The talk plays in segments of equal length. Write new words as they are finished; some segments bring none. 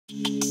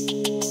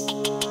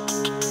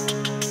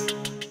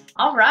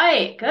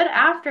right, good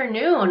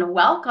afternoon.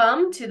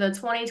 Welcome to the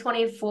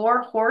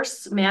 2024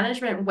 Horse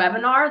Management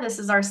Webinar. This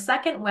is our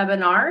second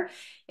webinar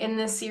in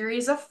this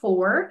series of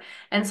four.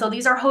 And so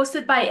these are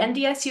hosted by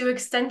NDSU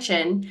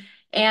Extension.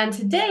 And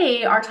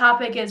today our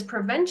topic is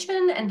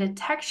prevention and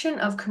detection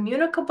of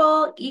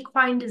communicable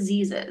equine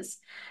diseases.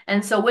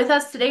 And so with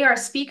us today, our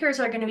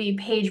speakers are going to be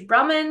Paige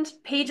Brummund.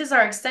 Paige is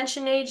our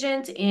extension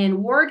agent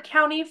in Ward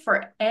County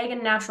for Ag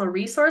and Natural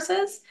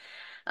Resources.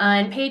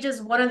 And Paige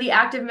is one of the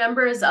active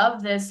members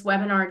of this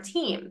webinar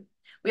team.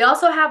 We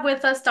also have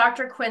with us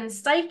Dr. Quynn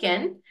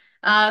Steichen.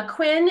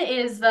 Quynn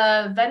is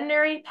the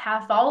veterinary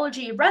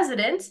pathology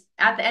resident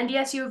at the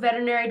NDSU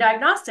Veterinary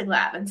Diagnostic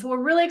Lab. And so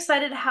we're really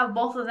excited to have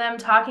both of them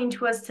talking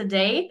to us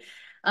today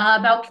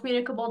about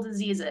communicable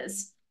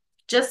diseases.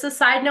 Just a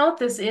side note,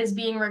 this is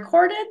being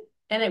recorded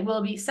and it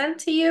will be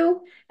sent to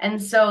you.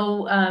 And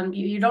so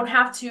you don't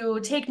have to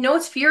take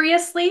notes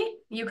furiously.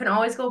 You can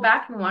always go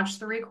back and watch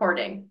the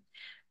recording.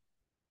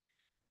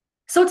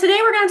 So today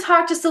we're going to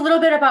talk just a little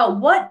bit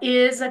about what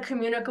is a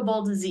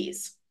communicable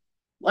disease.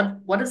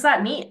 What does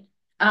that mean?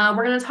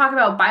 We're going to talk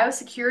about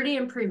biosecurity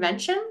and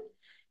prevention.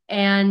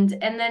 And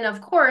then,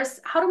 of course,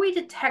 how do we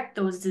detect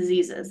those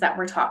diseases that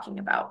we're talking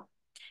about?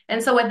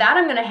 And so with that,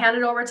 I'm going to hand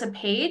it over to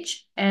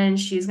Paige, and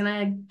she's going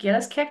to get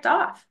us kicked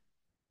off.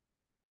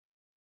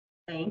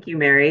 Thank you,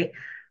 Mary.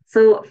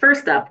 So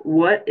first up,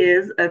 what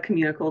is a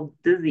communicable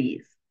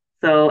disease?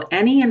 So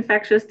any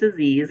infectious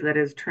disease that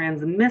is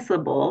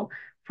transmissible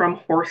from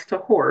horse to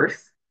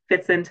horse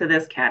fits into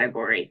this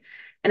category.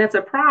 And it's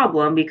a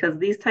problem because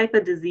these type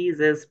of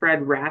diseases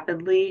spread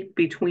rapidly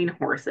between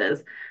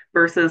horses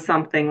versus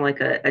something like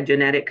a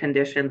genetic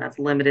condition that's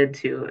limited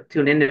to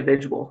an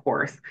individual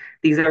horse.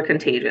 These are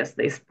contagious.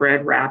 They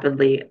spread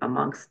rapidly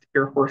amongst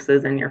your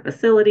horses in your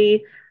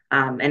facility,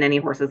 and any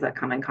horses that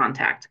come in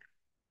contact.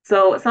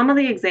 So some of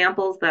the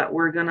examples that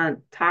we're going to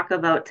talk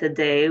about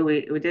today,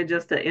 we did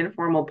just an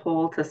informal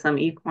poll to some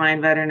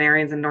equine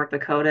veterinarians in North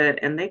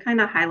Dakota, and they kind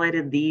of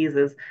highlighted these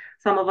as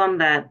some of them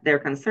that they're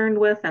concerned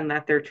with and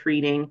that they're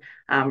treating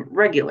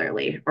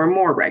regularly or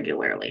more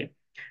regularly.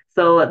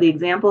 So the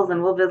examples,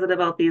 and we'll visit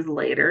about these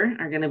later,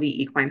 are going to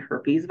be equine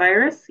herpes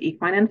virus,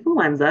 equine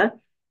influenza,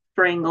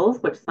 strangles,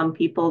 which some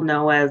people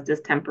know as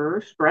distemper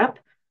or strep,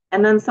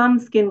 and then some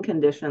skin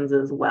conditions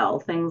as well,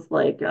 things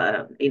like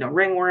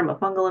ringworm, a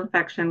fungal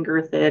infection,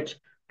 girth itch,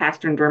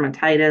 pastern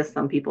dermatitis.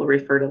 Some people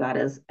refer to that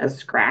as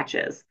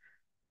scratches.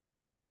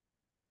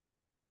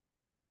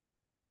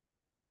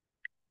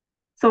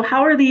 So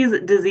how are these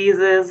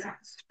diseases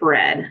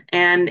spread?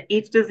 And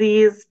each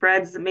disease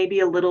spreads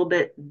maybe a little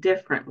bit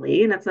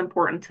differently, and it's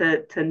important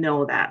to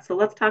know that. So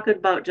let's talk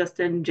about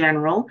just in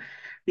general.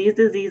 These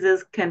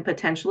diseases can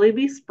potentially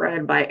be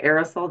spread by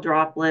aerosol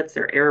droplets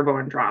or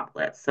airborne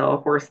droplets. So a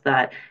horse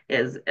that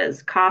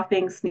is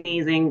coughing,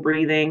 sneezing,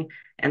 breathing,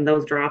 and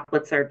those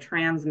droplets are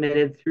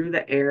transmitted through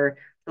the air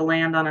to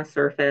land on a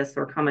surface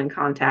or come in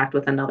contact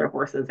with another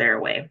horse's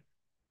airway.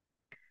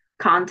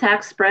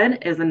 Contact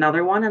spread is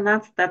another one, and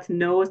that's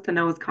nose to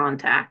nose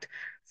contact.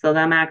 So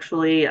them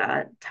actually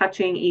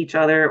touching each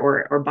other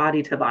or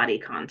body to body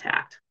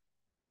contact.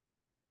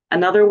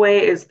 Another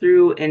way is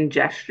through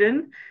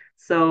ingestion.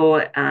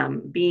 So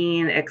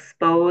being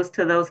exposed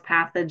to those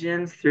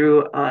pathogens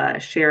through a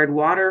shared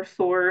water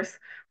source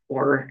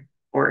or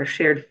a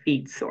shared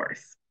feed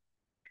source.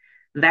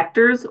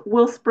 Vectors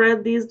will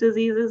spread these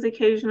diseases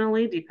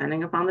occasionally,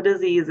 depending upon the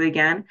disease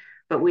again,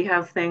 but we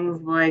have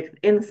things like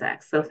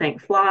insects. So think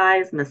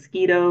flies,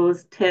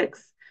 mosquitoes,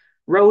 ticks,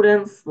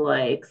 rodents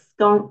like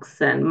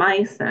skunks and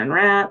mice and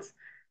rats,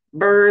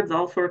 birds,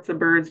 all sorts of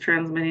birds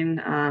transmitting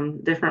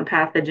different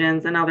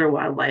pathogens, and other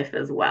wildlife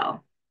as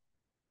well.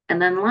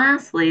 And then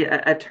lastly,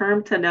 a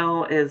term to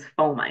know is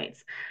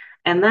fomites.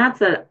 And that's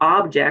an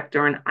object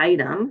or an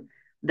item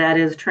that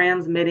is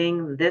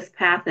transmitting this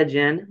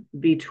pathogen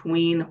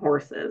between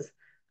horses.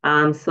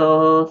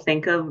 So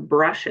think of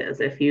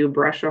brushes. If you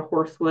brush a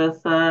horse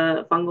with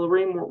a fungal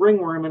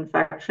ringworm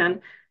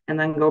infection and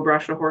then go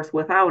brush a horse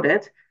without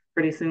it,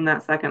 pretty soon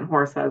that second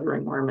horse has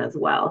ringworm as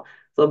well.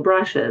 So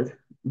brushes,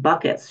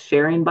 buckets,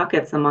 sharing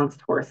buckets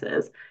amongst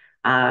horses,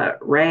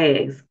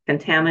 rags,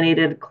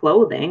 contaminated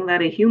clothing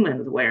that a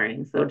human's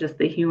wearing. So just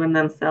the human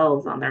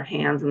themselves on their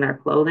hands and their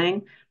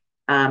clothing,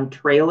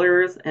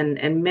 trailers,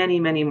 and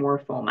many, many more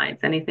fomites.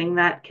 Anything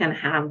that can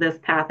have this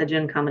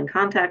pathogen come in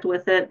contact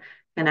with it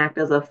can act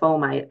as a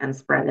fomite and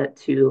spread it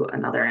to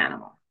another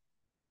animal.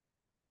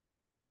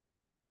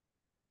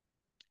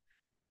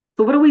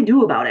 So what do we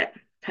do about it?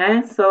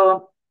 Okay,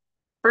 so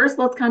first,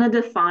 let's kind of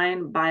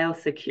define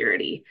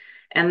biosecurity.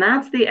 And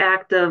that's the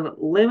act of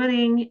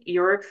limiting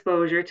your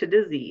exposure to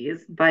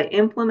disease by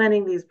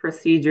implementing these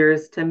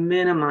procedures to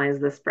minimize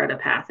the spread of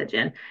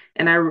pathogen.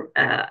 And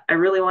I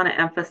really want to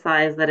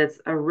emphasize that it's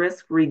a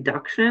risk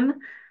reduction,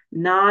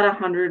 not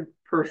 100%.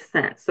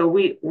 So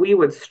we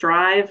would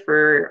strive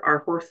for our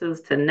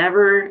horses to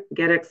never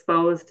get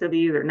exposed to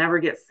these or never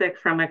get sick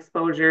from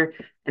exposure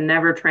and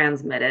never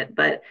transmit it.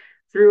 But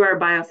through our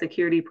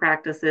biosecurity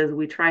practices,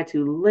 we try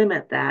to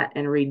limit that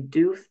and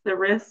reduce the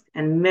risk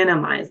and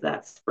minimize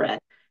that spread.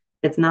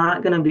 It's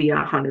not going to be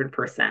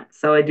 100%.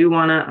 So I do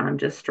want to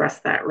just stress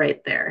that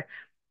right there.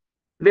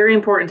 Very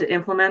important to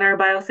implement our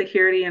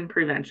biosecurity and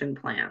prevention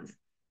plans.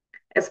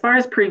 As far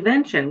as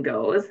prevention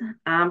goes,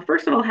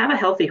 first of all, have a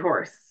healthy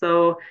horse.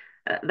 So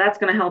that's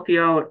going to help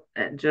you out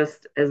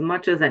just as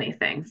much as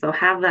anything. So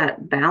have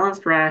that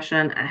balanced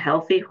ration, a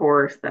healthy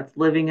horse that's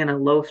living in a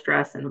low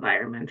stress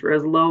environment or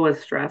as low as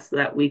stress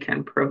that we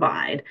can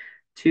provide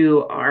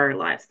to our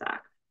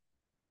livestock.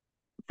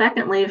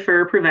 Secondly,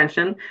 for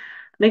prevention,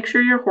 make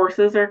sure your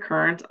horses are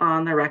current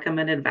on the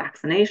recommended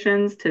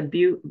vaccinations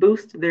to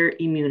boost their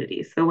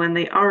immunity. So when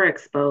they are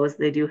exposed,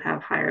 they do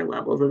have higher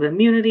levels of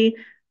immunity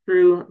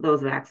through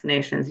those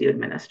vaccinations you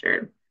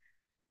administered.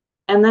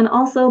 And then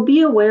also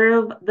be aware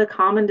of the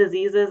common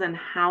diseases and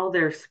how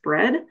they're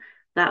spread.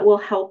 That will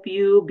help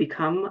you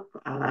become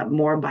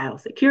more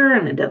biosecure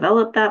and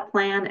develop that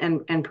plan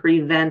and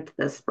prevent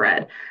the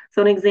spread.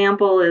 So an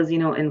example is,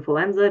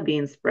 influenza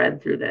being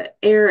spread through the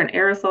air and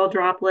aerosol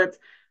droplets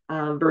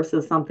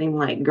versus something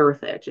like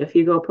girth itch. If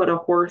you go put a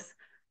horse,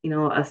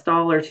 a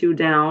stall or two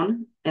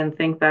down and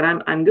think that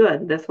I'm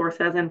good. This horse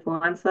has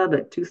influenza,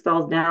 but two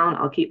stalls down,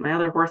 I'll keep my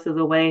other horses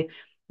away.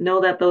 Know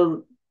that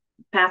those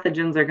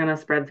pathogens are going to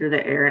spread through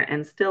the air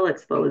and still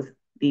expose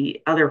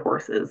the other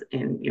horses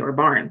in your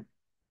barn.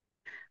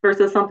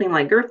 Versus something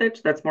like girth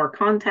itch that's more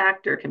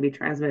contact or can be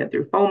transmitted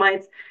through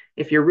fomites.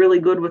 If you're really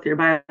good with your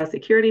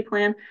biosecurity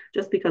plan,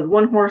 just because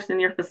one horse in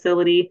your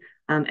facility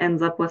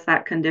ends up with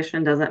that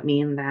condition doesn't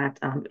mean that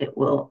it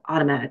will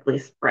automatically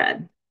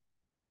spread.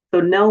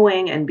 So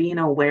knowing and being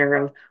aware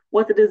of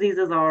what the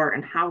diseases are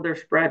and how they're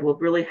spread will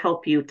really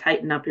help you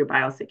tighten up your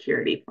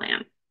biosecurity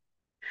plan.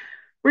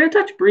 We're going to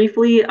touch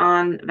briefly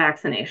on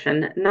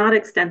vaccination, not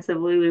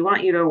extensively. We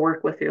want you to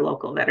work with your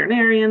local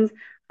veterinarians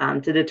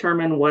to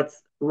determine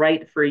what's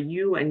right for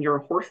you and your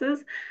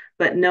horses,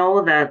 but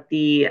know that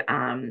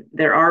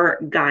there are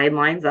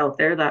guidelines out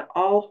there that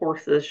all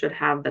horses should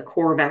have the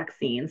core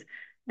vaccines.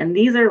 And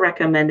these are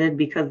recommended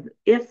because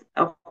if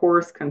a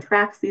horse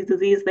contracts these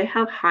diseases, they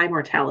have high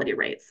mortality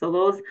rates. So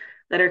those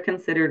that are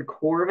considered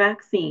core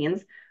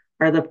vaccines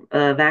are the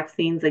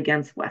vaccines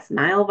against West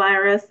Nile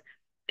virus,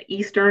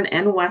 Eastern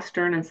and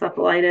Western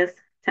encephalitis,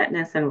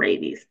 tetanus, and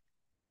rabies.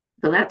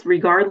 So that's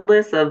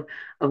regardless of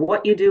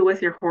what you do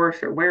with your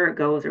horse or where it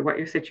goes or what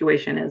your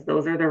situation is.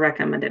 Those are the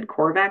recommended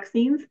core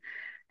vaccines.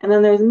 And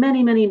then there's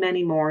many, many,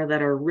 many more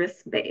that are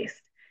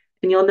risk-based.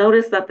 And you'll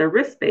notice that the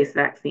risk-based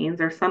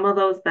vaccines are some of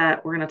those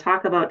that we're going to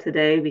talk about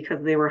today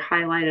because they were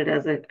highlighted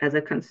as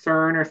a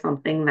concern or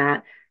something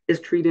that is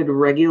treated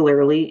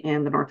regularly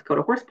in the North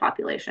Dakota horse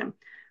population.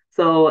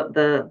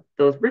 So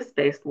those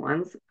risk-based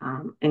ones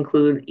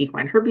include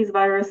equine herpes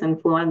virus,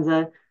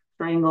 influenza,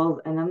 strangles,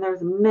 and then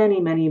there's many,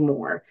 many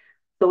more.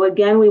 So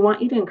again, we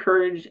want you to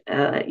encourage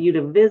you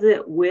to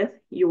visit with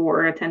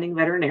your attending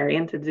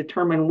veterinarian to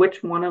determine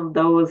which one of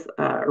those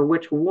or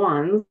which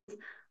ones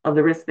of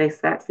the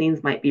risk-based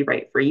vaccines might be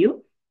right for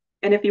you.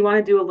 And if you want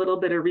to do a little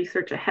bit of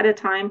research ahead of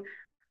time,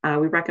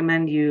 we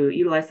recommend you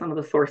utilize some of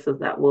the sources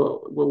that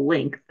will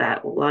link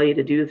that will allow you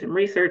to do some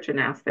research and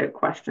ask the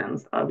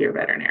questions of your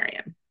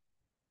veterinarian.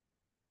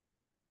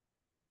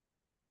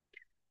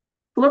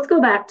 So let's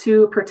go back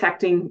to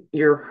protecting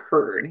your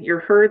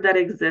herd that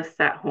exists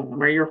at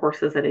home or your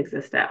horses that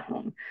exist at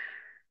home.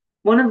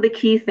 One of the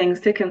key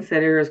things to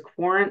consider is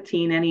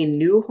quarantine any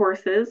new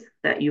horses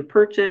that you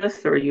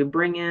purchase or you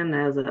bring in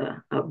as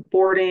a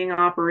boarding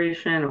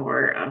operation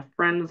or a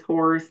friend's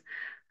horse.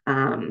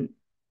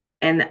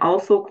 And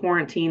also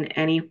quarantine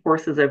any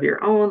horses of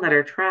your own that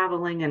are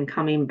traveling and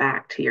coming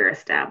back to your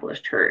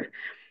established herd.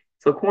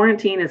 So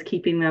quarantine is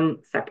keeping them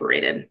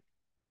separated,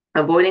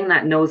 avoiding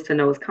that nose to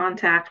nose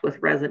contact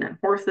with resident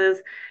horses.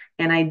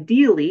 And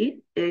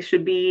ideally, it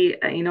should be,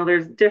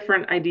 there's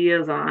different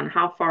ideas on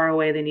how far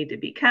away they need to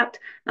be kept.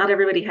 Not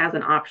everybody has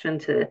an option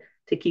to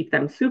keep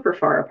them super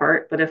far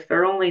apart, but if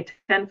they're only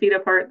 10 feet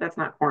apart, that's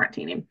not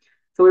quarantining.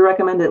 So we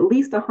recommend at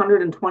least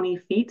 120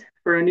 feet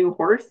for a new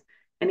horse.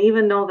 And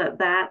even know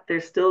that there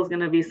still is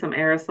going to be some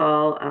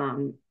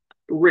aerosol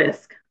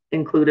risk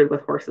included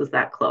with horses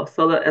that close.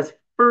 So that as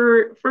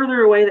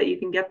further away that you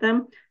can get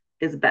them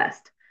is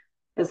best.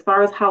 As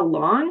far as how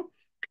long,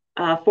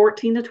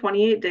 14 to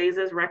 28 days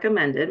is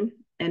recommended.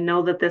 And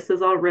know that this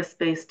is all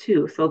risk-based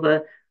too. So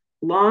the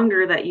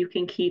longer that you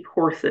can keep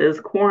horses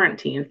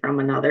quarantined from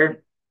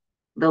another,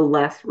 the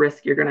less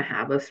risk you're going to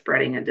have of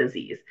spreading a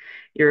disease.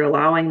 You're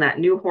allowing that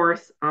new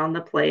horse on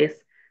the place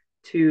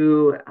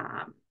to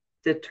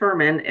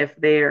determine if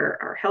they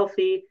are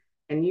healthy.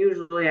 And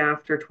usually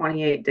after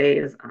 28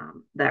 days,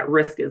 that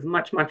risk is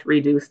much, much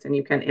reduced and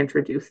you can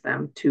introduce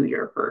them to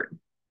your herd.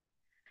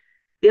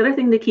 The other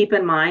thing to keep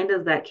in mind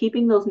is that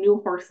keeping those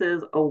new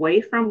horses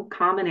away from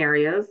common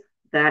areas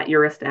that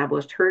your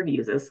established herd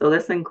uses. So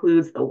this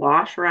includes the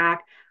wash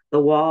rack, the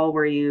wall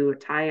where you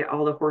tie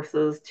all the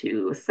horses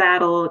to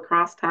saddle,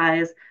 cross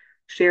ties,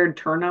 shared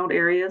turnout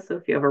areas. So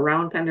if you have a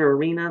round pen or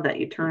arena that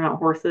you turn out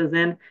horses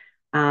in,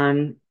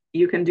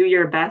 you can do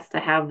your best to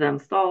have them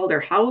stalled or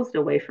housed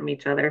away from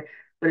each other.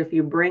 But if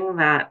you bring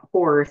that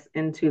horse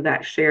into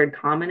that shared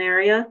common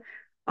area,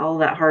 all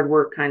that hard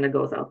work kind of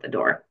goes out the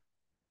door.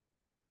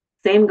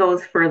 Same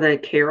goes for the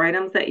care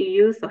items that you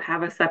use. So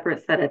have a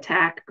separate set of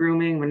tack,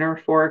 grooming, manure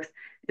forks.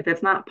 If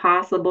it's not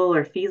possible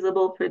or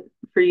feasible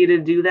for you to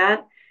do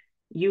that,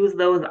 use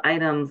those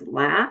items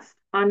last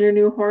on your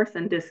new horse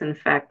and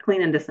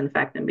clean and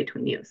disinfect in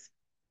between use.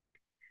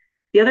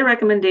 The other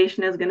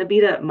recommendation is going to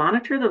be to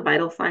monitor the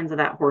vital signs of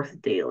that horse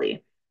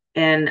daily.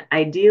 And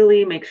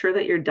ideally, make sure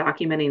that you're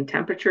documenting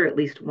temperature at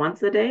least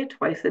once a day.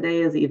 Twice a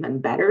day is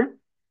even better.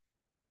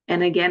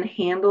 And again,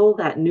 handle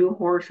that new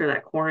horse or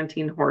that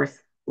quarantine horse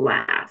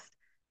last.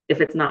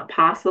 If it's not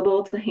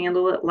possible to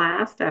handle it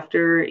last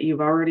after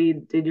you've already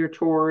did your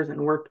chores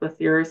and worked with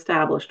your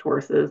established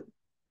horses,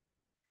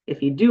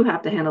 if you do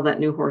have to handle that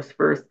new horse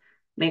first,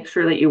 make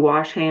sure that you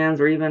wash hands,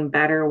 or even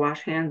better,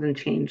 wash hands and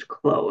change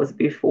clothes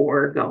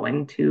before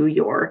going to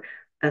your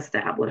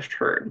established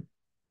herd.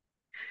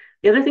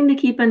 The other thing to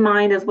keep in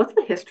mind is what's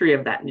the history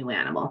of that new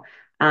animal?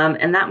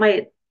 And that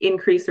might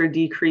increase or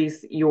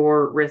decrease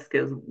your risk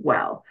as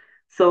well.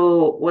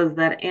 So, was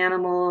that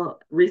animal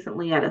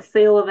recently at a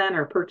sale event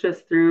or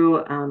purchased through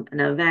an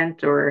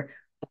event or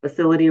a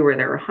facility where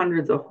there were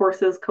hundreds of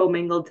horses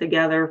commingled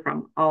together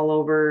from all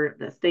over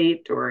the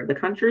state or the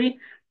country?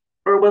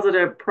 Or was it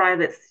a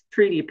private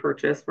treaty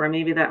purchase where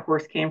maybe that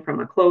horse came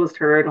from a closed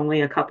herd, only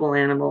a couple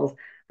animals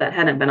that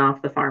hadn't been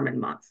off the farm in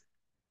months?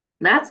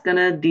 That's going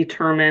to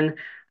determine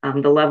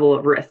the level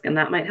of risk, and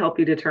that might help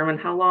you determine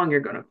how long you're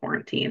going to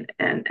quarantine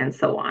and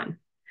so on.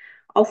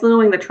 Also,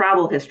 knowing the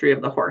travel history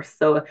of the horse.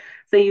 So,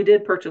 say you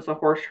did purchase a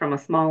horse from a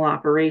small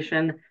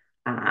operation,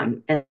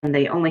 and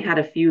they only had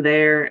a few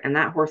there, and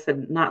that horse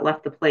had not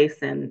left the place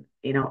in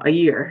a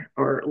year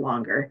or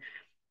longer.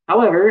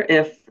 However,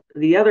 if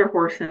the other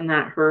horse in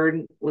that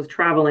herd was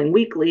traveling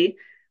weekly,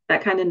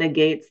 that kind of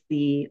negates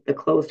the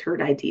closed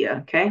herd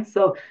idea. Okay,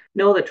 so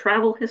know the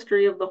travel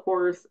history of the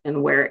horse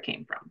and where it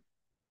came from.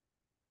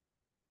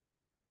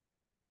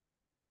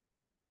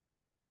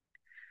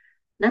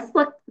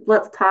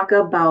 Let's talk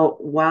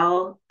about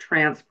while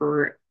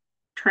transporting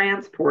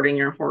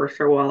your horse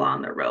or while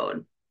on the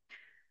road.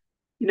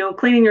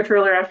 Cleaning your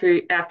trailer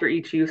after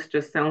each use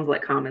just sounds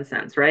like common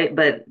sense, right?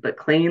 But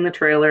cleaning the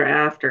trailer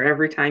after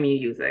every time you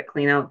use it,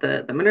 clean out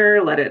the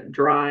manure, let it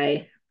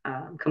dry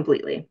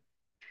completely.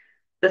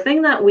 The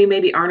thing that we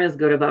maybe aren't as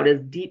good about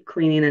is deep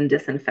cleaning and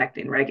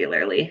disinfecting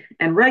regularly.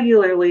 And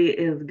regularly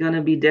is going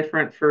to be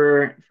different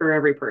for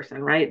every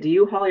person, right? Do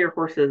you haul your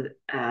horses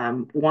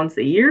once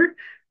a year?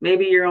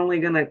 Maybe you're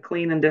only going to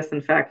clean and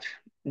disinfect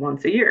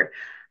once a year.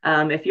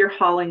 If you're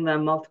hauling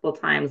them multiple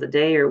times a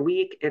day or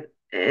week,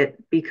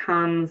 it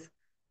becomes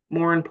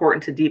more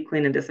important to deep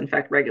clean and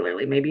disinfect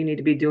regularly. Maybe you need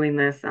to be doing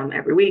this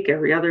every week,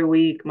 every other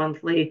week,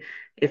 monthly,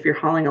 if you're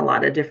hauling a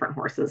lot of different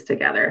horses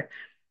together.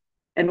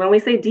 And when we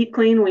say deep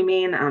clean, we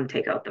mean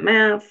take out the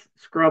mats,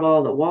 scrub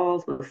all the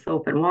walls with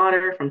soap and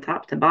water from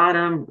top to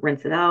bottom,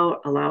 rinse it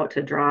out, allow it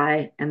to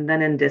dry, and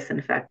then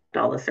disinfect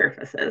all the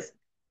surfaces.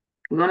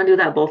 We want to do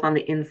that both on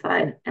the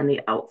inside and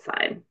the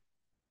outside.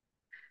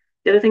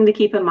 The other thing to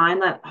keep in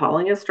mind that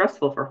hauling is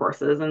stressful for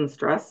horses and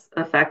stress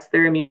affects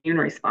their immune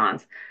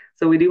response.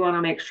 So we do want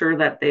to make sure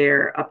that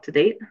they're up to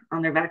date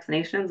on their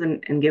vaccinations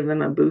and give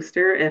them a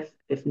booster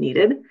if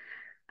needed.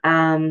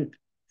 Um,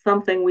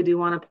 Something we do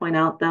want to point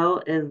out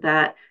though is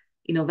that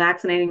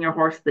vaccinating your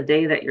horse the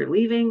day that you're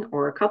leaving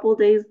or a couple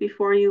days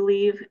before you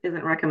leave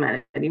isn't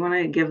recommended. You want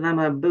to give them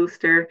a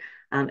booster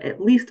at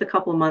least a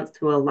couple months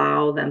to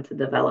allow them to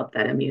develop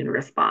that immune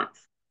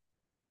response.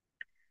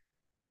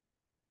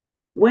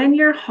 When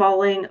you're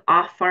hauling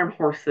off-farm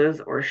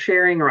horses or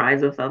sharing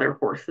rides with other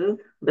horses,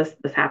 this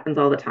happens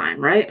all the time,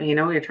 right?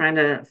 You're trying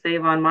to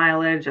save on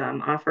mileage,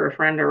 offer a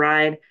friend a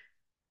ride.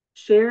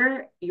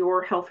 Share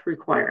your health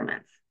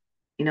requirements.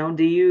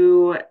 Do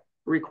you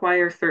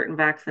require certain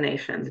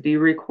vaccinations? Do you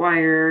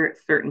require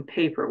certain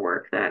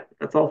paperwork?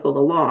 That's also the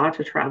law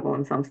to travel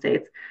in some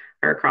states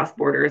or across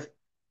borders.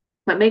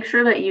 But make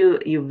sure that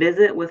you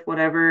visit with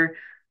whatever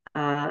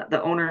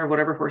the owner of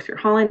whatever horse you're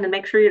hauling, and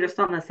make sure you're just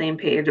on the same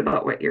page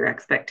about what your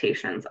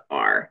expectations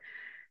are.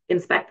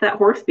 Inspect that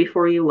horse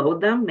before you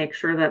load them. Make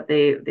sure that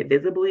they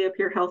visibly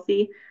appear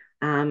healthy.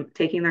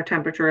 Taking their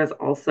temperature is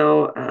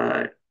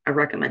also a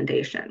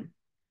recommendation.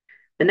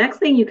 The next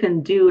thing you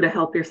can do to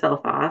help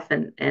yourself off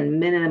and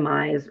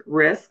minimize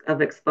risk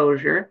of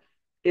exposure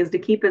is to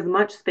keep as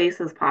much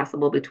space as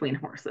possible between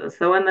horses.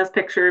 So in this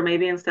picture,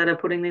 maybe instead of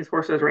putting these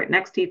horses right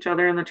next to each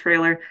other in the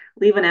trailer,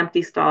 leave an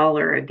empty stall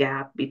or a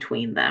gap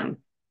between them.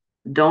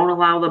 Don't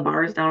allow the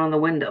bars down on the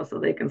window so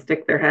they can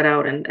stick their head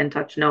out and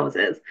touch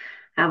noses.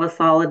 Have a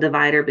solid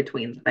divider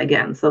between them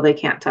again so they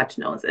can't touch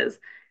noses.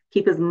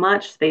 Keep as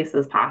much space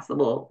as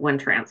possible when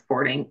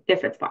transporting,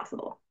 if it's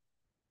possible.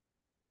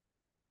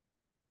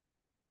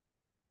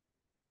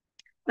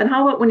 Then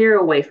how about when you're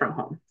away from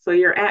home? So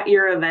you're at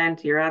your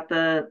event, you're at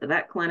the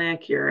vet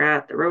clinic, you're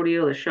at the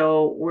rodeo, the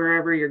show,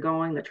 wherever you're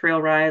going, the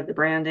trail ride, the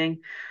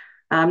branding.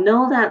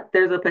 Know that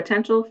there's a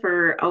potential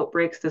for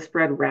outbreaks to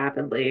spread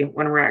rapidly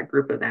when we're at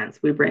group events.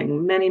 We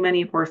bring many,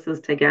 many horses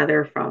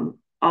together from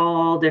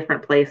all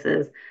different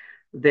places.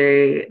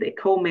 They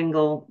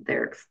commingle,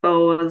 they're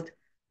exposed,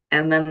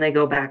 and then they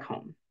go back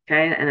home.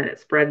 Okay, and it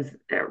spreads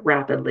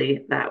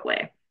rapidly that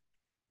way.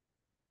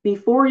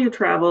 Before you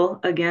travel,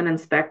 again,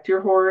 inspect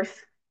your horse,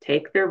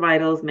 take their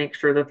vitals, make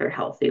sure that they're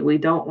healthy. We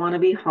don't want to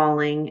be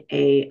hauling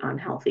a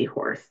unhealthy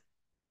horse.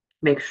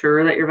 Make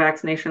sure that your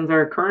vaccinations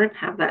are current,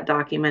 have that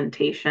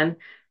documentation,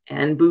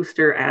 and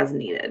booster as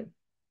needed.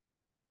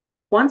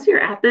 Once you're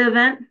at the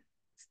event,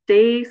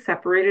 stay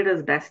separated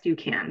as best you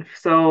can.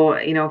 So,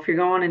 if you're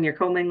going and you're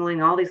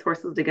commingling all these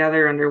horses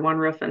together under one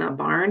roof in a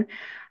barn,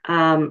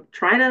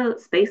 try to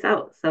space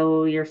out.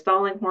 So you're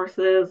stalling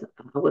horses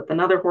with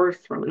another horse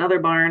from another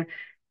barn.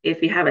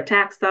 If you have a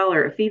tack stall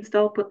or a feed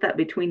stall, put that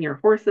between your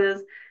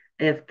horses.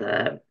 If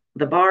the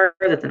bar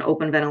that's an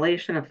open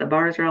ventilation, if the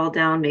bars are all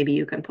down, maybe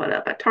you can put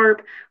up a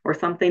tarp or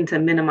something to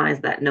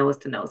minimize that nose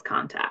to nose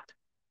contact.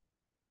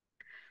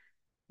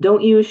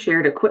 Don't use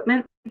shared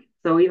equipment.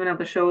 So even at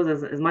the shows,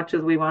 as much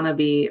as we want to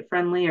be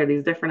friendly or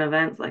these different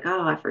events, like,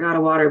 oh, I forgot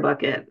a water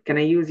bucket. Can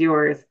I use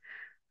yours?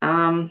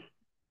 Um,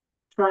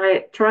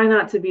 try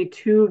not to be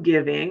too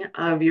giving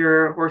of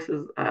your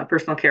horse's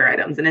personal care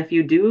items. And if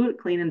you do,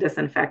 clean and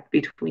disinfect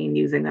between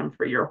using them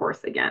for your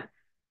horse again.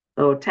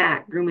 So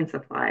tack, grooming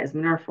supplies,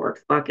 manure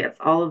forks, buckets,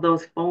 all of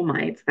those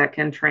fomites that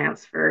can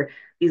transfer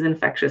these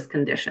infectious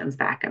conditions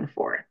back and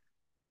forth.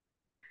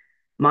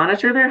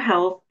 Monitor their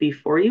health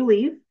before you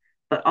leave,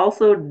 but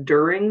also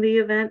during the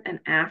event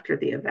and after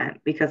the event,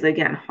 because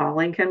again,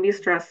 hauling can be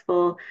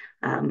stressful.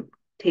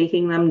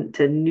 Taking them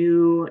to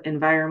new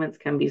environments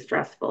can be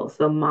stressful.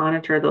 So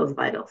monitor those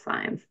vital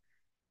signs.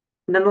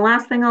 And then the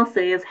last thing I'll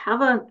say is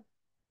have a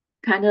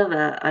kind of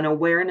an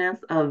awareness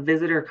of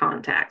visitor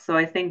contact. So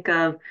I think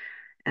of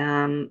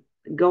um,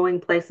 going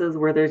places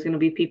where there's going to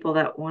be people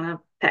that want to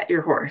pet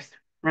your horse,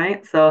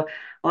 right? So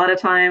a lot of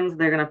times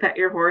they're going to pet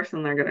your horse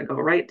and they're going to go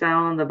right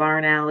down the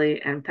barn alley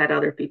and pet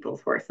other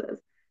people's horses.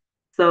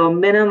 So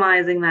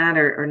minimizing that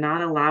or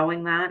not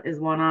allowing that is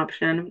one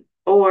option.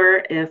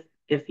 Or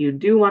if you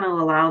do want to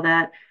allow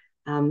that,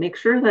 make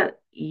sure that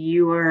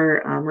you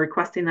are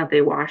requesting that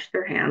they wash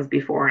their hands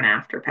before and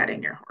after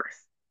petting your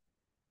horse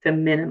to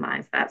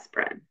minimize that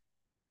spread.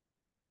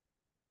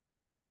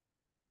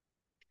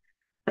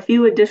 A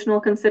few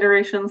additional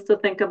considerations to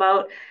think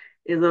about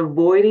is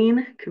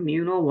avoiding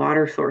communal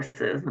water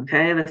sources.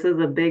 Okay, this is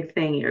a big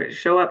thing. You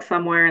show up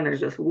somewhere and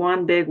there's just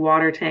one big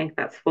water tank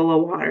that's full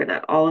of water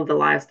that all of the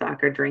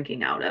livestock are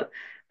drinking out of.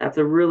 That's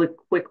a really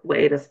quick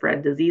way to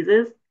spread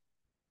diseases.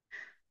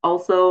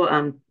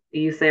 Also,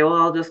 you say, well,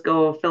 I'll just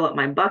go fill up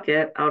my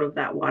bucket out of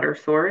that water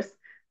source,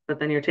 but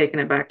then you're taking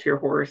it back to your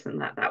horse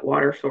and that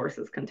water source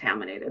is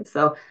contaminated.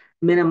 So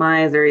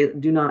minimize or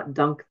do not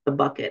dunk the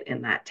bucket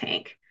in that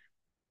tank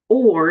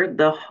or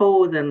the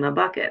hose in the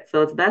bucket.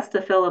 So it's best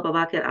to fill up a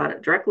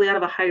bucket directly out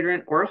of a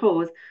hydrant or a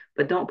hose,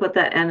 but don't put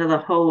that end of the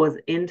hose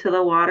into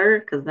the water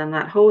because then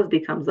that hose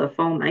becomes a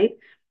fomite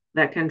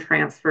that can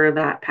transfer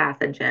that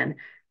pathogen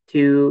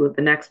to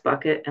the next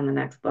bucket and the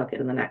next bucket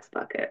and the next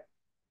bucket.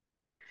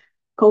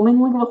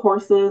 Commingling with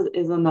horses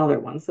is another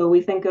one. So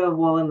we think of,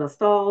 well, in the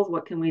stalls,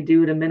 what can we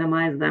do to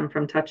minimize them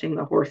from touching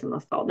the horse in the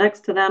stall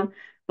next to them?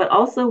 But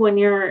also when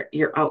you're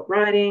out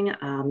riding,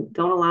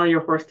 don't allow your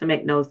horse to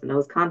make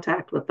nose-to-nose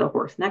contact with the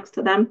horse next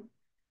to them.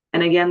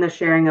 And again, the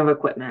sharing of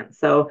equipment.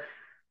 So,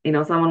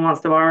 someone wants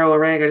to borrow a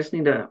rag. I just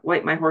need to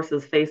wipe my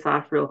horse's face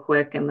off real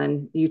quick, and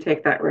then you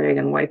take that rag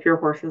and wipe your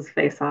horse's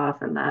face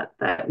off, and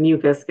that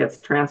mucus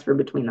gets transferred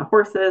between the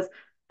horses,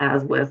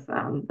 as with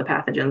the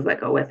pathogens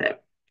that go with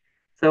it.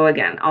 So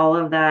again, all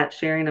of that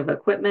sharing of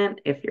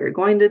equipment, if you're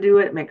going to do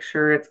it, make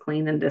sure it's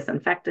cleaned and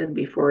disinfected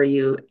before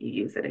you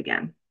use it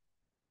again.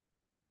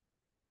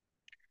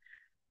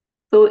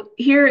 So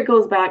here it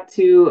goes back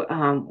to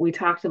we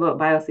talked about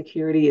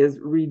biosecurity is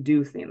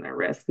reducing the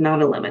risk,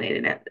 not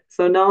eliminating it.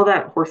 So know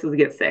that horses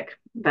get sick.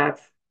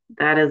 That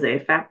is a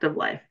fact of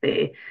life.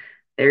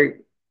 They're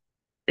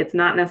it's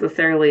not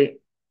necessarily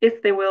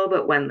if they will,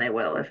 but when they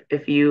will,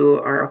 if you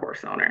are a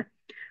horse owner.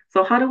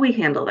 So how do we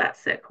handle that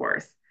sick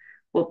horse?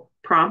 Well,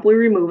 promptly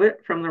remove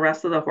it from the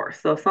rest of the horse.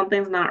 So if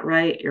something's not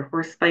right, your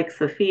horse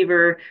spikes a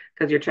fever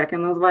because you're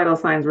checking those vital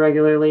signs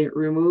regularly,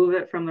 remove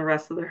it from the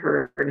rest of the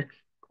herd,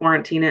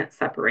 quarantine it,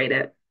 separate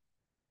it.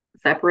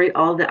 Separate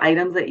all the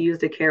items that you use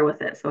to care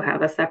with it. So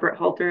have a separate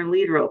halter and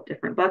lead rope,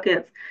 different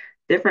buckets,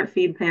 different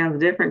feed pans,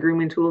 different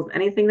grooming tools,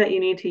 anything that you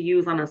need to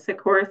use on a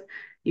sick horse,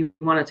 you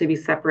want it to be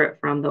separate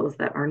from those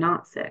that are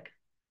not sick.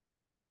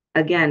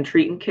 Again,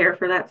 treat and care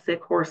for that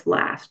sick horse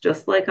last,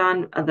 just like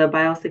on the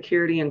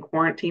biosecurity and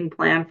quarantine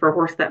plan for a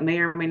horse that may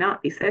or may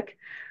not be sick.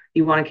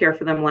 You want to care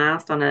for them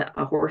last on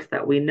a horse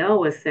that we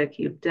know is sick.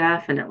 You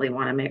definitely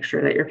want to make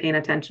sure that you're paying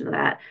attention to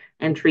that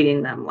and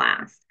treating them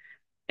last.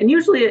 And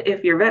usually,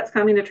 if your vet's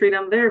coming to treat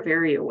them, they're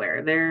very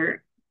aware.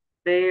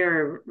 They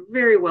are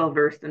very well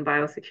versed in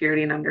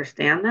biosecurity and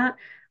understand that.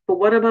 But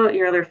what about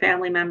your other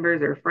family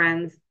members or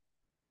friends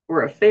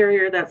or a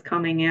farrier that's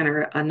coming in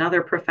or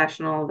another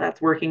professional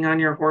that's working on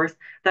your horse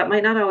that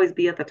might not always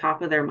be at the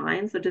top of their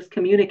mind? So just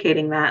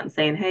communicating that and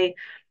saying, hey,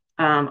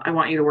 I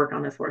want you to work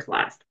on this horse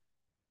last.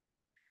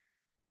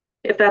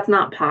 If that's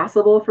not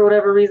possible for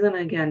whatever reason,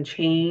 again,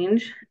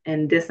 change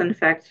and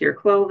disinfect your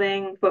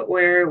clothing,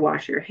 footwear,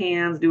 wash your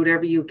hands, do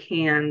whatever you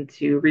can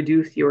to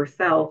reduce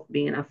yourself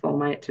being a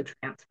fomite to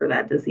transfer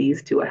that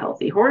disease to a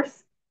healthy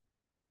horse.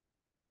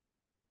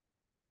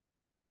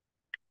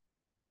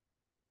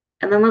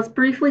 And then let's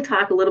briefly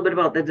talk a little bit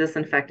about the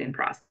disinfecting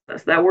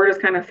process. That word is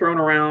kind of thrown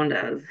around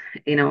as,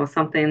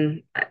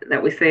 something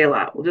that we say a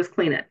lot. We'll just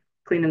clean it,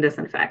 clean and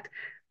disinfect.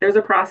 There's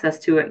a process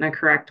to it and a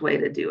correct way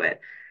to do it.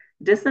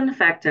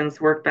 Disinfectants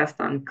work best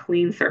on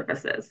clean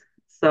surfaces.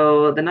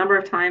 So the number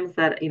of times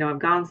that, I've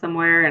gone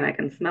somewhere and I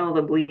can smell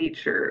the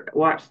bleach or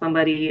watch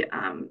somebody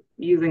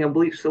using a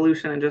bleach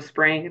solution and just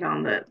spraying it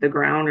on the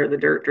ground or the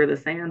dirt or the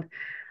sand,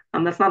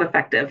 that's not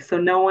effective. So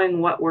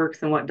knowing what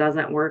works and what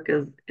doesn't work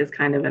is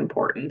kind of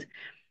important.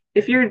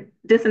 If you're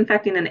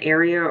disinfecting an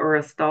area or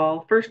a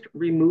stall, first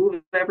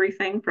remove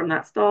everything from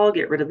that stall,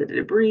 get rid of the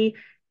debris,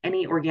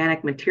 any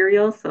organic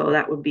material. So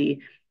that would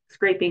be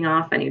scraping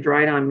off any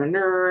dried on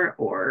manure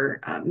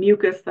or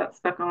mucus that's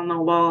stuck on the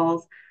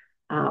walls.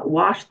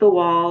 Wash the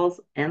walls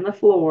and the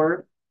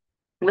floor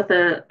with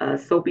a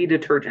soapy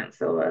detergent.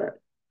 So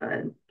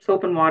a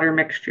soap and water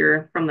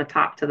mixture from the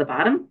top to the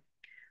bottom.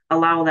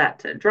 Allow that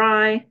to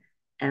dry,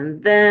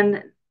 and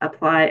then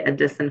apply a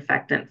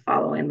disinfectant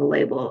following the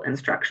label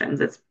instructions.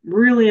 It's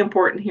really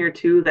important here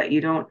too that you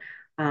don't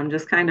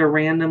just kind of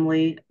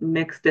randomly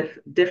mix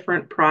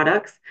different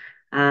products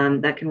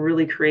that can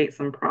really create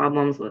some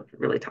problems with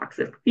really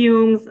toxic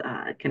fumes,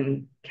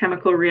 can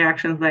chemical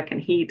reactions that can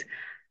heat.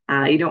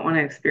 You don't want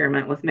to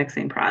experiment with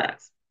mixing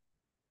products.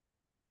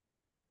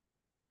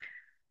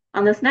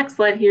 On this next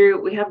slide here,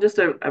 we have just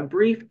a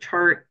brief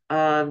chart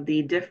of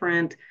the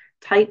different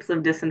types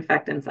of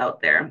disinfectants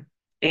out there.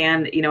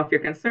 And, if you're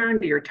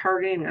concerned, you're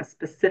targeting a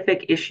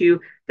specific issue,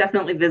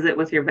 definitely visit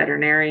with your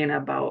veterinarian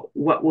about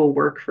what will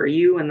work for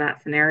you in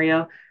that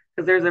scenario,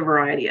 because there's a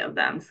variety of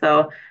them.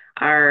 So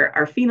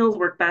our phenols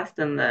work best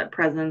in the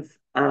presence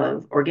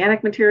of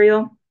organic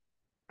material.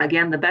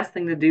 Again, the best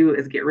thing to do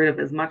is get rid of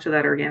as much of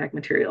that organic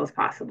material as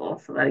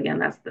possible. So that, again,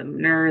 that's the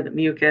manure, the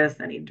mucus,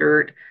 any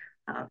dirt,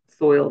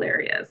 soiled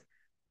areas.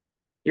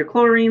 Your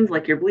chlorines,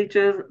 like your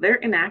bleaches, they're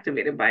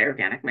inactivated by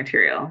organic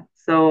material.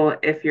 So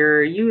if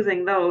you're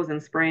using those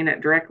and spraying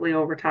it directly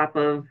over top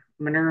of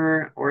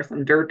manure or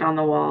some dirt on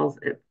the walls,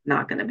 it's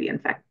not going to be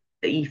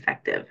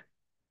effective.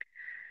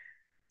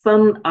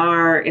 Some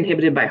are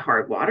inhibited by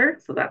hard water,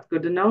 so that's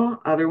good to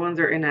know. Other ones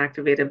are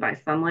inactivated by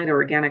sunlight or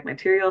organic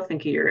material.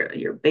 Think of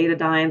your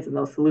betadines and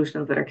those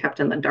solutions that are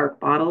kept in the dark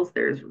bottles.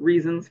 There's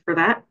reasons for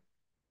that.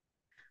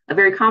 A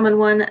very common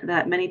one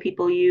that many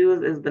people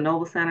use is the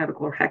Novosan or the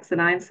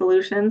chlorhexidine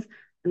solutions,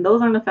 and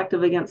those aren't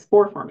effective against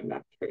spore-forming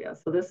bacteria.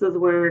 So this is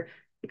where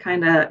it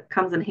kind of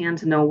comes in hand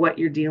to know what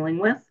you're dealing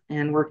with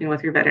and working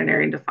with your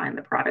veterinarian to find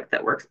the product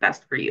that works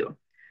best for you.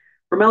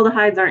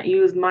 Formaldehydes aren't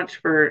used much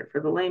for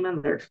the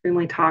layman. They're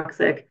extremely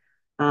toxic.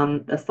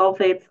 The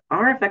sulfates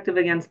are effective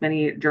against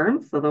many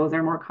germs, so those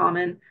are more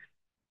common.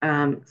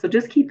 So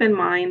just keep in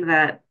mind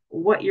that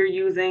what you're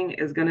using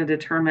is going to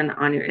determine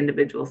on your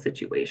individual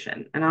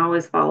situation. And I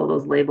always follow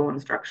those label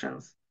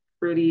instructions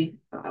pretty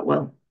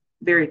well,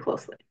 very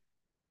closely.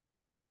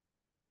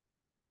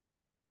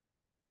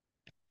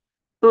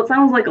 So it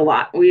sounds like a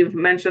lot. We've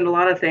mentioned a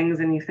lot of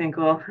things, and you think,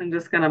 well, I'm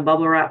just going to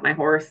bubble wrap my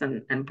horse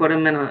and put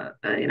them in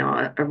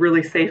a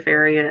really safe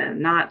area and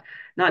not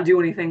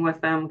do anything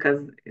with them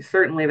because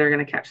certainly they're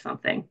going to catch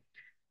something.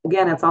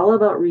 Again, it's all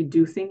about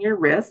reducing your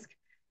risk,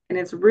 and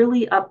it's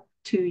really up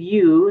to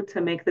you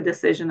to make the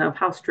decision of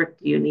how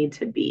strict you need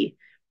to be.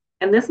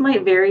 And this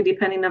might vary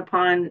depending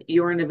upon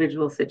your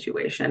individual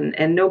situation,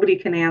 and nobody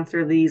can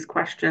answer these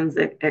questions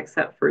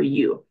except for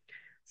you.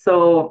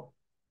 So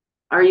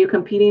are you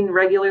competing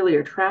regularly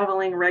or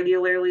traveling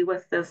regularly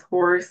with this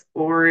horse,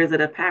 or is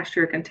it a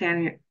pasture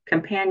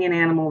companion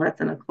animal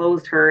that's in a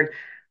closed herd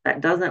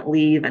that doesn't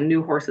leave and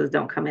new horses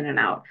don't come in and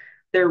out?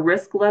 Their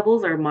risk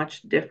levels are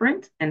much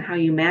different, and how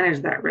you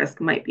manage that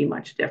risk might be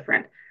much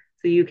different.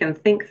 So you can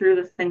think through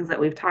the things that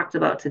we've talked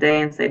about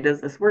today and say, does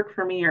this work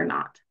for me or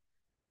not?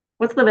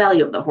 What's the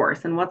value of the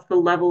horse, and what's the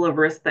level of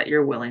risk that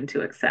you're willing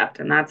to accept?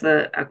 And that's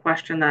a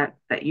question that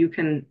you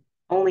can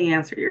only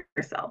answer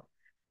yourself.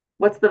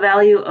 What's the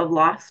value of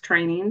lost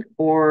training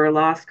or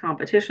lost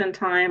competition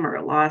time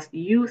or lost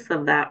use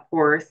of that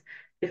horse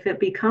if it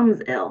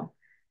becomes ill?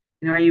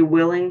 Are you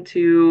willing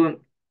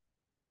to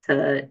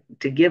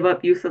give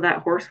up use of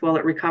that horse while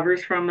it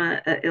recovers from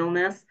a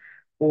illness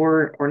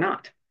or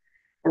not?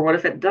 Or what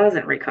if it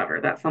doesn't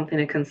recover? That's something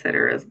to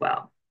consider as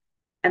well.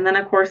 And then,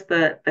 of course,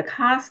 the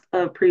cost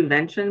of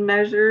prevention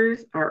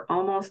measures are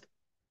almost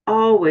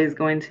always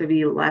going to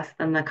be less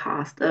than the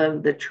cost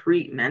of the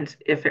treatment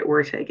if it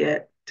were to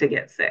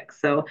get sick.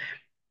 So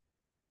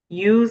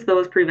use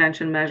those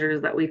prevention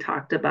measures that we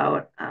talked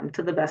about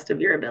to the best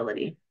of your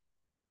ability.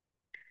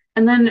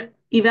 And then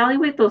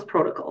evaluate those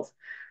protocols.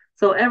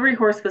 So every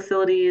horse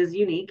facility is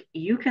unique.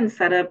 You can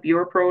set up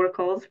your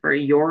protocols for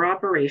your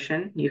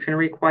operation. You can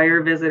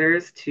require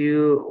visitors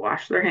to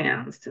wash their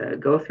hands, to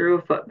go through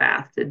a foot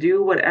bath, to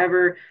do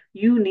whatever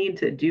you need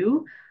to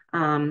do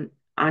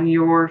on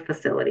your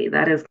facility.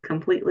 That is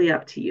completely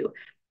up to you.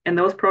 And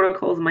those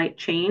protocols might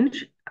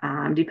change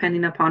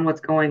depending upon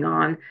what's going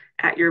on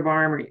at your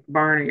barn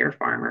or your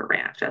farm or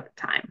ranch at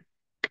the time.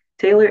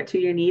 Tailor it to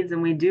your needs,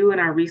 and we do in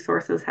our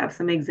resources have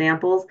some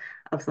examples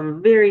of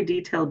some very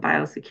detailed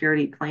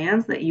biosecurity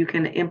plans that you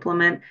can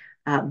implement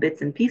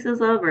bits and pieces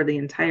of or the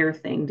entire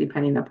thing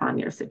depending upon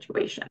your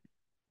situation.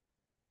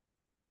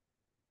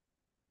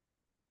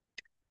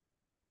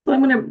 So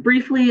I'm going to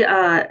briefly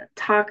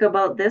talk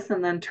about this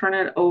and then turn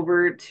it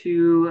over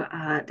to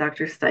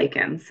Dr.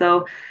 Steichen.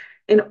 So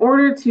in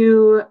order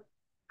to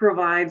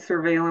provide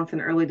surveillance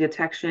and early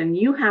detection,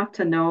 you have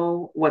to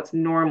know what's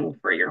normal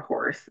for your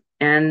horse.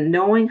 And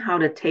knowing how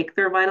to take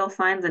their vital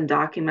signs and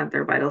document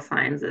their vital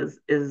signs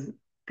is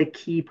the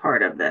key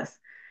part of this.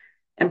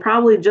 And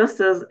probably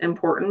just as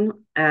important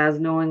as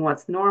knowing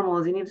what's normal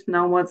is you need to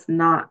know what's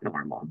not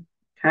normal.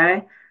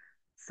 Okay.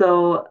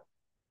 So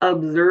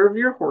observe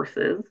your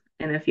horses.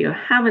 And if you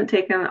haven't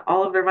taken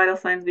all of their vital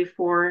signs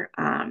before,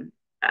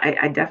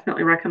 I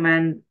definitely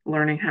recommend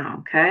learning how.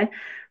 Okay.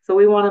 So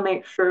we want to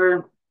make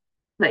sure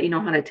that you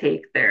know how to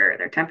take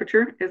their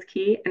temperature is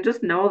key, and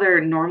just know their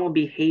normal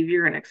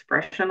behavior and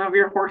expression of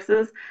your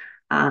horses.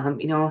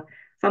 You know,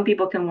 some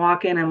people can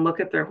walk in and look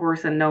at their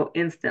horse and know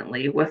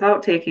instantly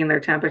without taking their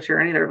temperature,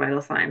 any of their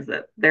vital signs,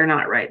 that they're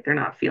not right, they're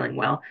not feeling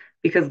well,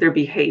 because their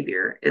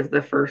behavior is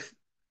the first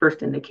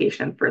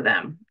indication for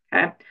them.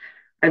 Okay.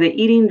 Are they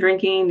eating,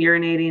 drinking,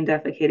 urinating,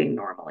 defecating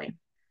normally?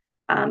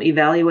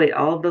 Evaluate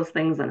all of those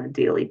things on a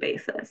daily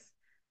basis.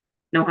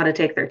 Know how to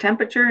take their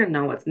temperature and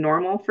know what's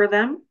normal for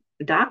them.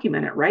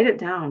 Document it, write it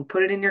down,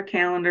 put it in your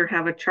calendar,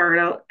 have a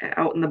chart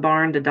out in the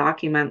barn to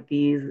document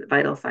these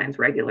vital signs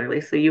regularly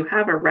so you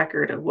have a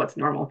record of what's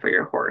normal for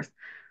your horse.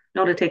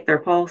 Know to take their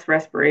pulse,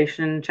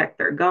 respiration, check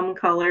their gum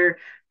color,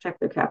 check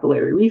their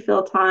capillary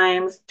refill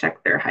times,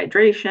 check their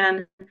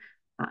hydration,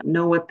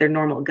 know what their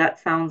normal gut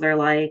sounds are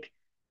like.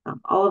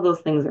 All of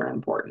those things are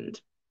important.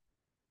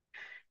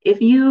 If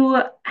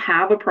you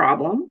have a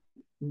problem,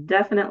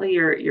 definitely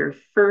your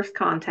first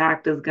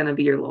contact is going to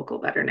be your local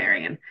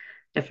veterinarian.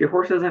 If your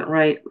horse isn't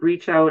right,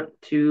 reach out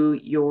to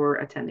your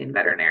attending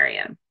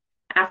veterinarian.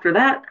 After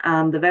that,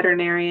 the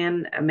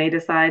veterinarian may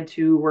decide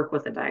to work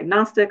with a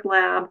diagnostic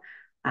lab,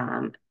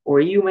 or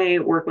you may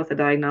work with a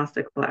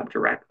diagnostic lab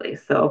directly.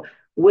 So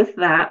with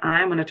that,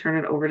 I'm going to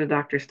turn it over to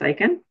Dr.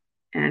 Steichen,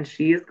 and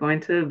she is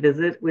going to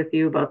visit with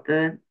you about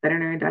the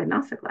veterinary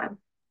diagnostic lab.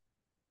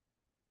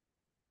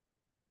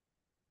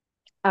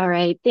 All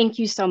right, thank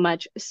you so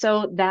much.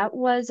 So that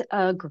was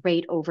a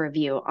great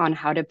overview on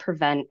how to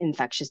prevent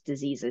infectious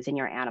diseases in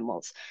your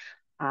animals.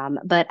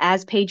 But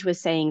as Paige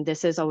was saying,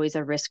 this is always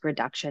a risk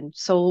reduction.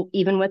 So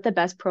even with the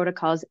best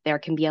protocols, there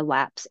can be a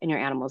lapse and your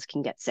animals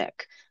can get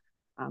sick.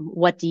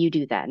 What do you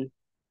do then?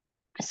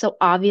 So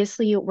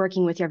obviously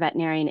working with your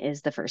veterinarian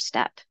is the first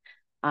step.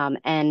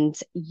 After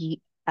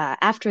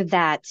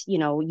that,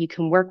 you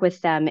can work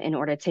with them in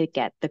order to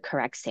get the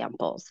correct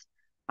samples.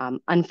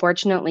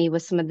 Unfortunately,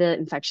 with some of the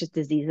infectious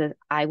diseases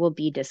I will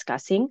be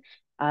discussing,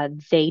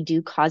 they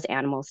do cause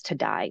animals to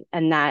die.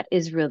 And that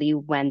is really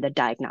when the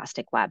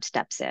diagnostic lab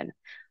steps in.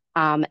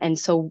 And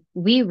so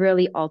we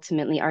really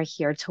ultimately are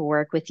here to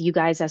work with you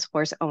guys as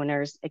horse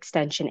owners,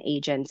 extension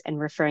agents, and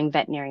referring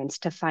veterinarians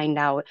to find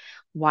out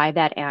why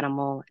that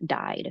animal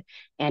died.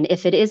 And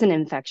if it is an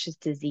infectious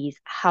disease,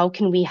 how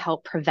can we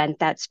help prevent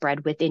that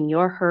spread within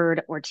your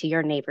herd or to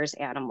your neighbors'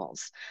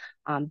 animals?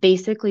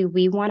 Basically,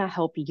 we want to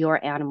help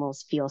your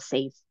animals feel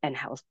safe and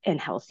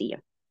healthy.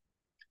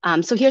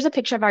 So here's a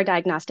picture of our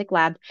diagnostic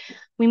lab.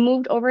 We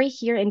moved over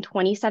here in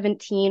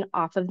 2017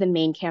 off of the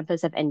main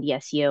campus of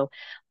NDSU.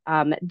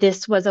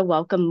 This was a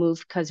welcome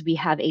move because we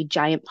have a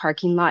giant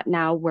parking lot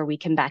now where we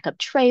can back up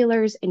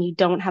trailers and you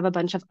don't have a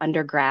bunch of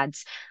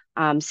undergrads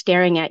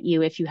staring at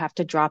you if you have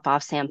to drop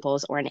off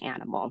samples or an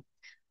animal.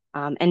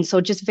 And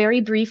so just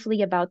very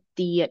briefly about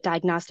the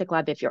diagnostic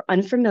lab, if you're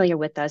unfamiliar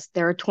with us,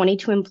 there are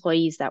 22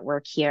 employees that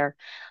work here.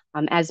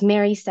 As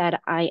Mary said,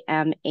 I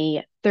am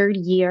a third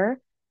year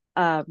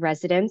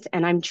resident,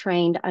 and I'm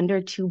trained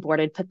under two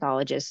boarded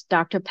pathologists,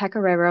 Dr.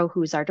 Pecoraro,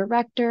 who's our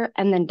director,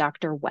 and then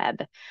Dr.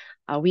 Webb.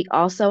 We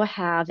also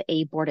have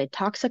a boarded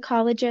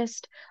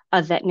toxicologist,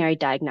 a veterinary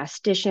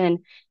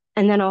diagnostician,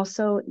 and then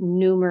also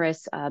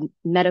numerous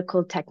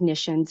medical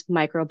technicians,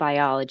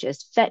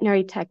 microbiologists,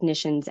 veterinary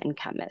technicians, and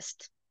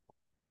chemists.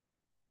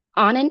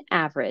 On an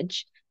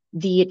average,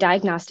 the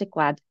diagnostic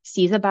lab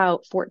sees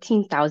about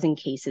 14,000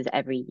 cases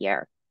every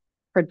year.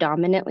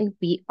 Predominantly,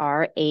 we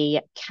are a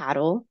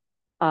cattle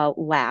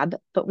lab,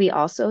 but we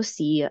also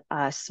see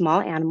small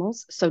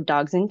animals, so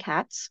dogs and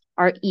cats,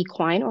 our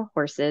equine or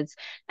horses,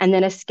 and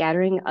then a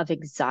scattering of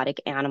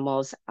exotic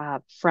animals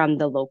from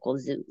the local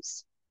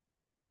zoos.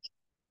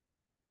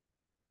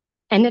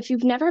 And if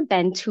you've never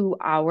been to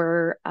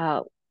our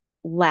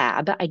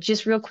lab, I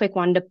just real quick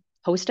wanted to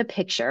post a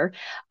picture.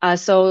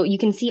 So you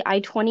can see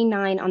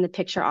I-29 on the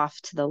picture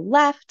off to the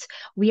left.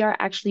 We are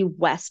actually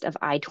west of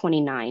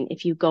I-29.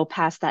 If you go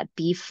past that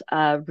beef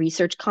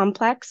research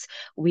complex,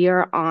 we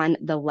are on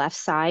the left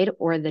side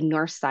or the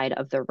north side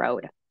of the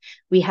road.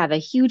 We have a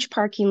huge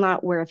parking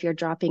lot where if you're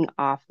dropping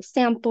off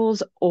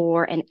samples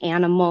or an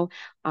animal,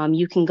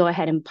 you can go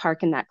ahead and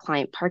park in that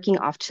client parking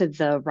off to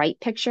the right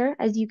picture,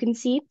 as you can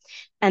see.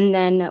 And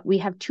then we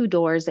have 2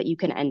 doors that you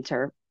can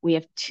enter. We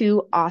have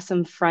 2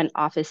 awesome front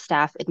office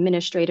staff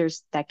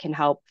administrators that can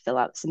help fill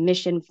out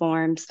submission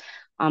forms,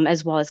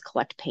 as well as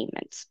collect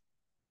payments.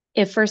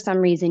 If for some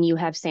reason you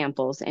have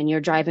samples and you're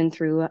driving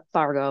through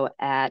Fargo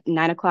at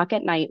 9 o'clock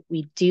at night,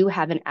 we do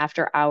have an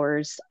after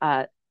hours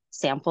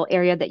sample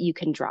area that you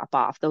can drop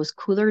off. Those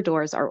cooler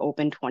doors are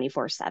open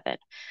 24/7.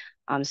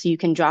 So you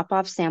can drop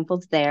off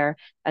samples there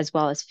as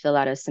well as fill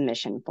out a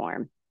submission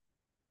form.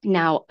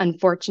 Now,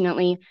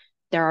 unfortunately,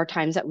 there are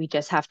times that we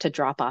just have to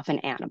drop off an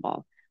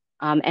animal.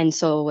 And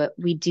so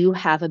we do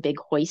have a big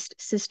hoist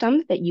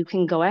system that you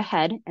can go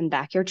ahead and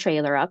back your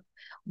trailer up.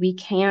 We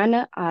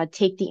can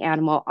take the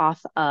animal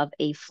off of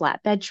a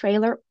flatbed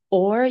trailer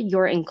or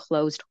your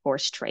enclosed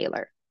horse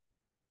trailer.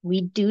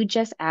 We do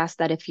just ask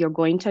that if you're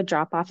going to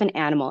drop off an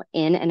animal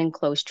in an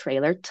enclosed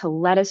trailer to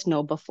let us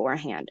know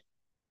beforehand.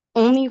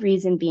 Only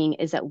reason being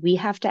is that we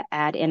have to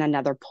add in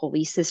another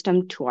pulley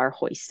system to our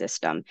hoist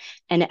system,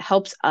 and it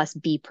helps us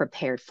be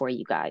prepared for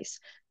you guys.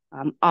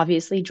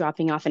 Obviously,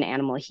 dropping off an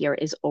animal here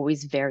is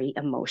always very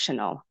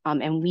emotional,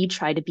 and we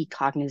try to be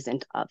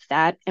cognizant of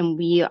that. And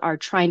we are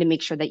trying to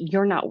make sure that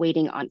you're not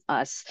waiting on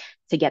us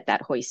to get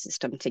that hoist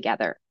system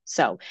together.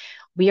 So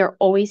we are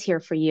always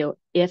here for you.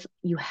 If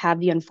you have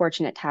the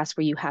unfortunate task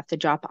where you have to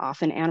drop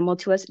off an animal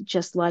to us,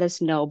 just let us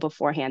know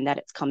beforehand that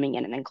it's coming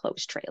in an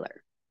enclosed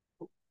trailer.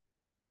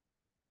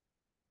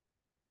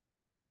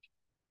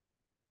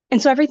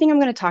 And so everything I'm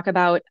going to talk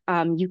about,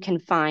 you can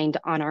find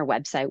on our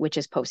website, which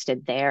is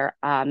posted there.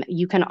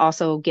 You can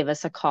also give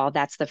us a call.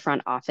 That's the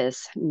front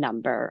office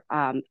number.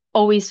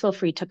 Always feel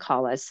free to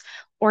call us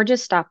or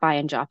just stop by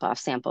and drop off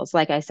samples.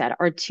 Like I said,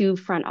 our 2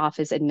 front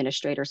office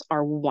administrators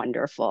are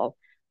wonderful,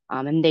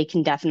 and they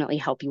can definitely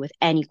help you with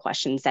any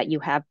questions that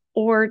you have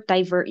or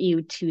divert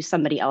you to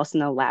somebody else in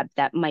the lab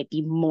that might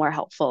be more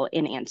helpful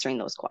in answering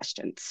those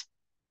questions.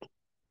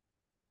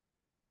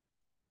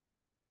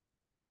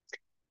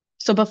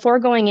 So before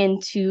going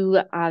into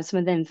some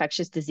of the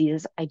infectious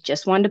diseases, I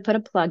just wanted to put a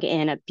plug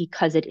in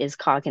because it is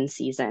Coggins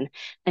season.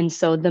 And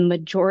so the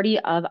majority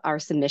of our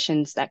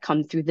submissions that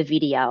come through the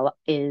VDL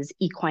is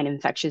equine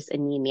infectious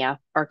anemia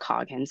or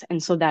Coggins.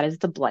 And so that is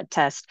the blood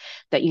test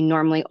that you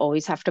normally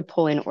always have to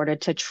pull in order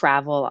to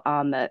travel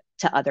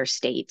to other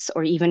states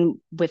or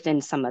even within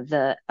some of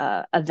the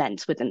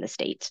events within the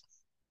state.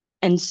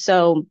 And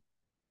so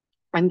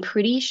I'm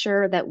pretty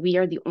sure that we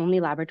are the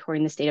only laboratory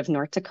in the state of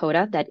North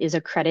Dakota that is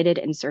accredited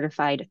and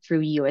certified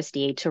through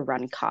USDA to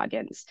run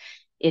Coggins.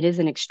 It is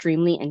an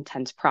extremely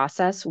intense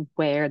process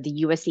where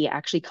the USDA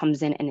actually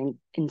comes in and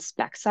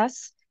inspects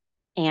us.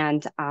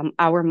 And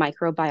our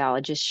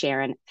microbiologist,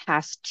 Sharon,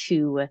 has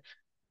to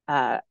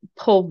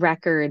pull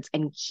records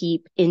and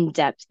keep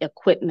in-depth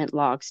equipment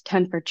logs,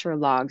 temperature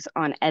logs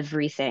on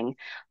everything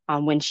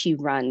when she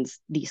runs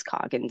these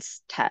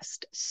Coggins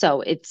tests.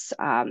 So it's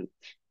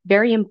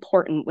very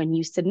important when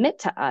you submit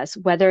to us,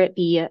 whether it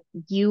be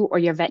you or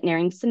your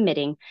veterinarian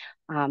submitting,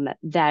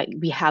 that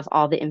we have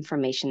all the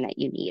information that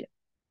you need.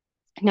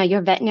 Now,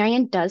 your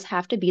veterinarian does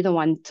have to be the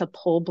one to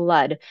pull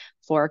blood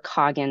for a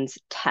Coggins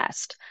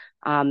test.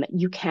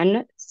 You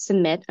can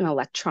submit an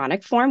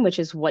electronic form, which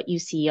is what you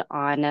see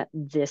on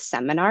this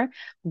seminar.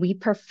 We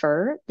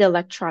prefer the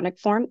electronic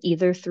form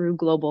either through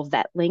Global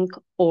Vet Link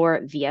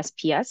or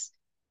VSPS.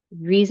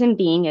 Reason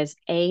being is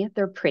A,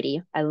 they're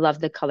pretty. I love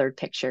the colored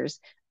pictures.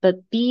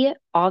 But B,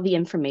 all the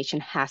information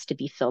has to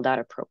be filled out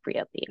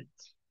appropriately.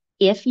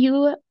 If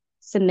you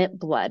submit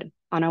blood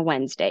on a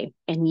Wednesday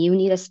and you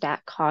need a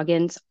stat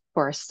Coggins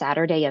for a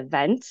Saturday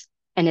event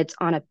and it's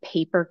on a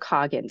paper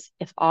Coggins,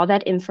 if all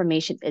that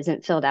information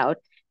isn't filled out,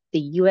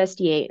 the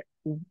USDA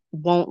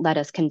won't let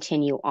us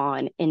continue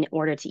on in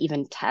order to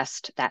even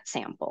test that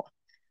sample.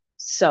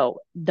 So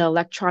the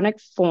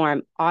electronic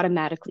form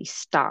automatically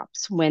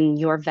stops when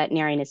your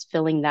veterinarian is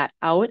filling that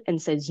out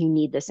and says you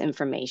need this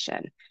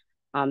information.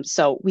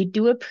 So we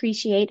do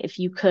appreciate if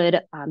you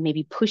could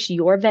maybe push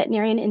your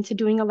veterinarian into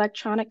doing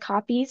electronic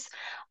copies.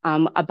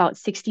 About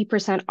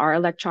 60% are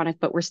electronic,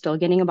 but we're still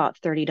getting about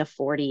 30 to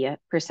 40%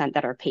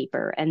 that are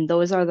paper. And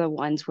those are the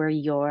ones where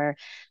your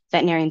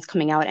veterinarian's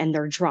coming out and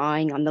they're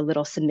drawing on the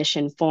little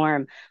submission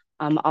form,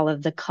 all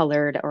of the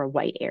colored or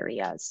white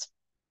areas.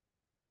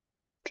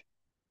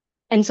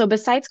 And so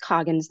besides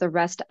Coggins, the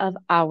rest of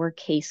our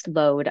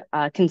caseload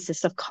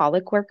consists of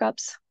colic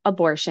workups,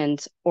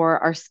 abortions, or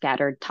our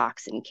scattered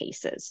toxin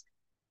cases.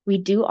 We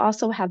do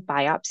also have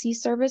biopsy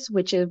service,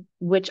 which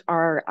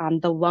are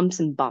the lumps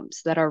and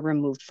bumps that are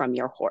removed from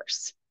your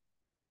horse.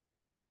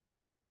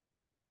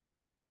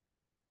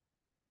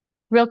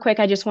 Real quick,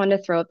 I just wanted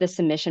to throw out the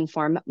submission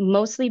form,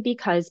 mostly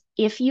because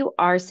if you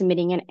are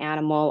submitting an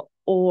animal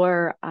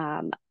or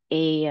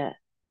a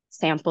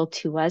sample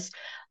to us,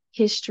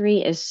 history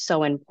is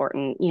so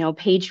important. You know,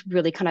 Paige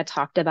really kind of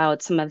talked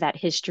about some of that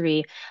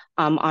history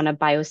on a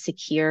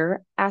biosecure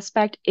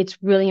aspect. It's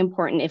really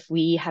important if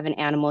we have an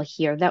animal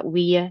here that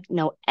we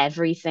know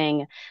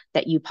everything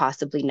that you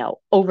possibly know.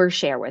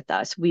 Overshare with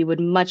us. We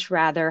would much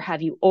rather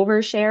have you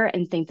overshare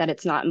and think that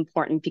it's not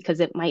important, because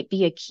it might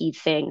be a key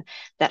thing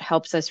that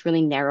helps us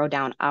really narrow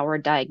down our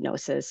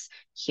diagnosis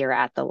here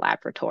at the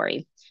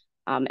laboratory.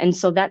 And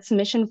so that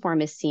submission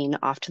form is seen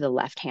off to the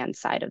left-hand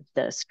side of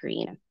the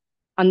screen.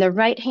 On the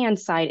right-hand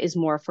side is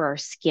more for our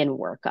skin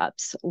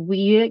workups.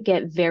 We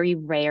get very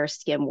rare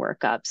skin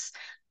workups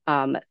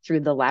through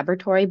the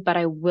laboratory, but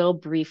I will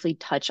briefly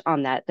touch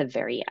on that at the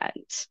very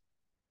end.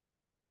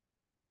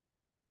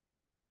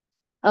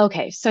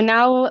 Okay, so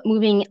now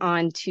moving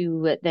on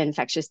to the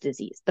infectious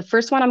disease. The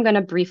first one I'm going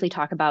to briefly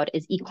talk about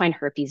is equine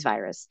herpes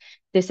virus.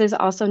 This is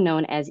also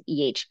known as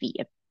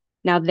EHV.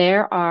 Now,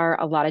 there are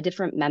a lot of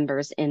different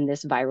members in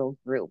this viral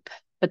group,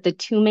 but the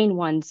two main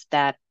ones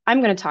that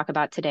I'm going to talk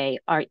about today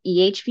are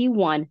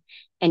EHV1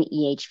 and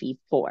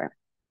EHV4.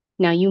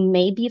 Now, you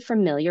may be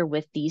familiar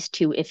with these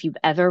two if you've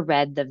ever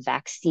read the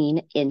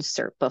vaccine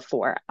insert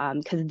before,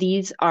 because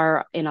these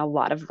are in a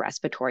lot of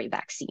respiratory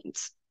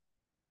vaccines.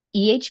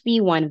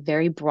 EHV1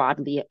 very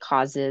broadly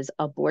causes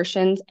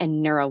abortions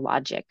and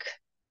neurologic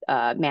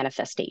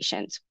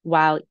manifestations,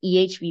 while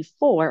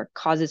EHV4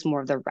 causes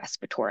more of the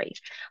respiratory.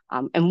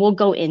 And we'll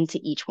go into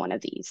each one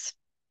of these.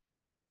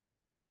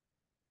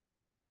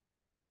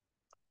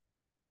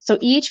 So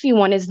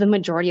EHV1 is the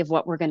majority of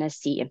what we're going to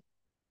see.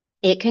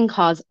 It can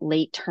cause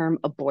late-term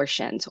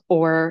abortions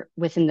or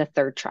within the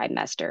third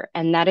trimester,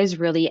 and that is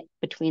really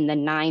between the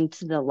 9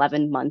 to the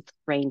 11-month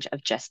range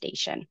of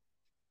gestation.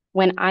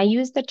 When I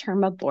use the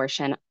term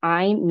abortion,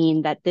 I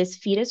mean that this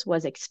fetus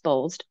was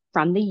exposed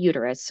from the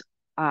uterus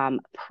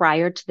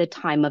prior to the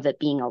time of it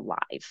being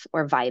alive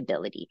or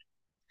viability.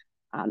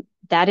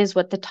 That is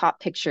what the top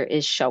picture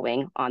is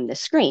showing on the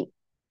screen.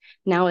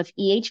 Now, if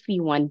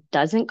EHV1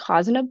 doesn't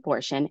cause an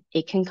abortion,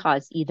 it can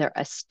cause either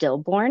a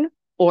stillborn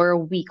or a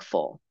weak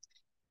foal.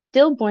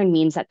 Stillborn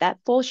means that that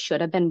foal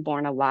should have been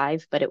born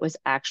alive, but it was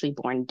actually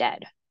born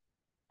dead.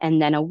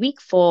 And then a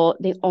weak foal,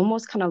 they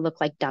almost kind of look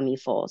like dummy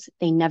foals.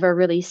 They never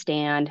really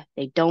stand.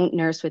 They don't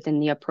nurse within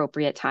the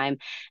appropriate time.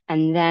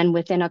 And then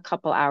within a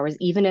couple hours,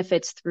 even if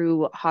it's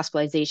through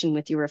hospitalization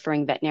with your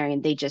referring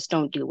veterinarian, they just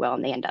don't do well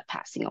and they end up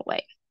passing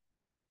away.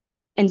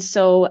 And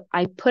so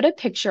I put a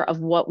picture of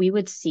what we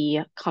would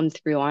see come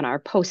through on our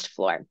post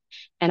floor.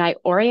 And I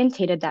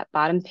orientated that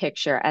bottom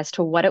picture as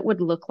to what it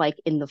would look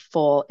like in the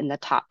foal in the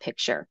top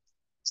picture.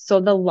 So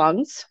the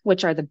lungs,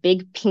 which are the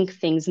big pink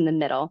things in the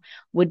middle,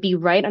 would be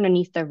right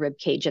underneath the rib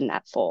cage in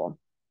that foal.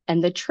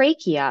 And the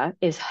trachea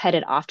is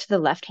headed off to the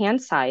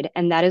left-hand side,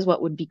 and that is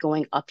what would be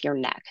going up your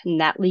neck.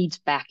 And that leads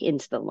back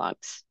into the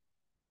lungs.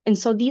 And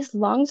so these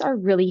lungs are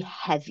really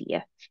heavy.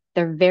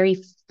 They're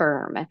very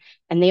firm,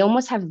 and they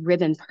almost have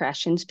rib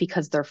impressions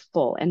because they're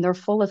full, and they're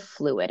full of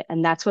fluid.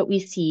 And that's what we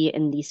see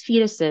in these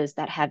fetuses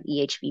that have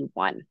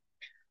EHV1.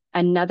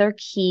 Another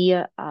key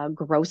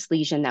gross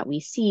lesion that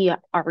we see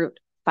are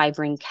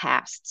fibrin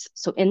casts.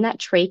 So in that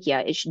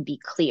trachea, it should be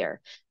clear.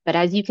 But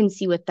as you can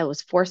see with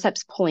those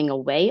forceps pulling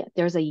away,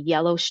 there's a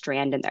yellow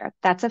strand in there.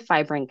 That's a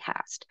fibrin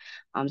cast.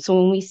 So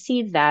when we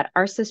see that,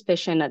 our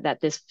suspicion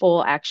that this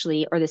foal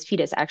actually, or this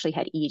fetus actually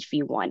had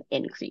EHV1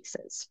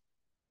 increases.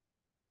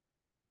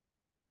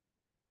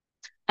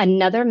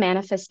 Another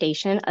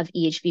manifestation of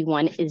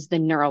EHV1 is the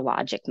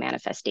neurologic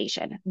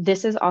manifestation.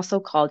 This is also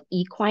called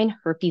equine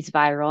herpes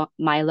viral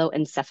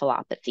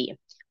myeloencephalopathy,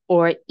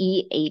 or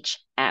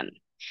EHM.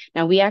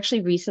 Now, we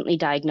actually recently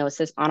diagnosed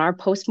this on our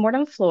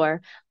postmortem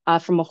floor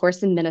from a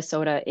horse in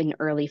Minnesota in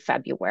early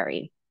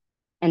February.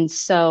 And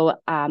so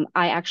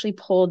I actually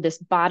pulled this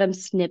bottom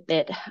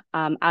snippet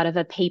out of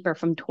a paper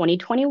from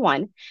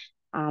 2021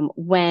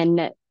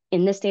 when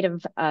in the state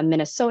of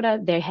Minnesota,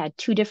 they had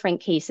two different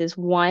cases,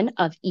 one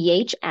of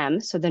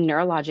EHM, so the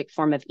neurologic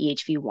form of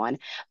EHV1,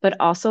 but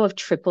also of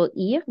triple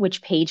E,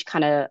 which Paige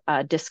kind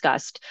of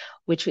discussed,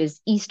 which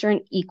is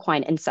Eastern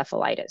equine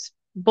encephalitis.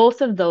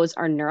 Both of those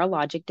are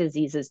neurologic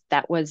diseases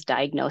that was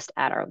diagnosed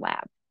at our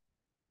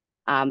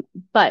lab.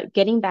 But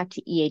getting back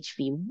to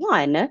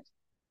EHV1,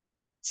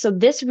 so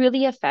this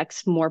really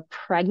affects more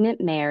pregnant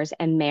mares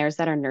and mares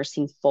that are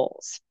nursing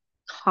foals.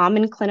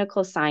 Common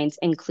clinical signs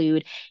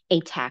include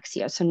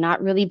ataxia, so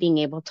not really being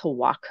able to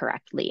walk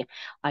correctly,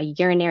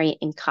 urinary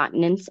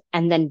incontinence,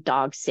 and then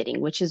dog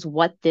sitting, which is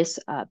what this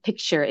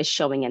picture is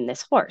showing in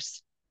this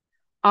horse.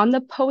 On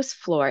the post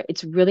floor,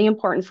 it's really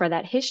important for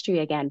that history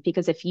again,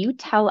 because if you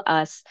tell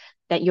us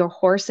that your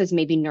horse is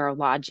maybe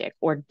neurologic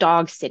or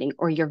dog sitting,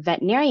 or your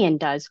veterinarian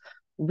does,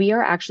 we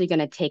are actually going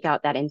to take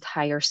out that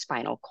entire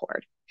spinal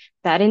cord.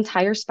 That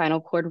entire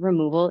spinal cord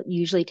removal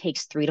usually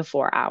takes 3 to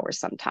 4 hours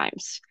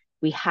sometimes.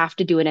 We have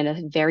to do it in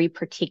a very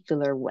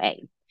particular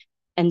way.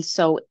 And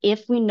so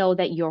if we know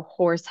that your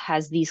horse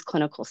has these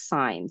clinical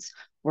signs,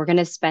 we're going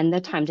to spend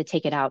the time to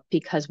take it out,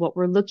 because what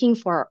we're looking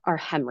for are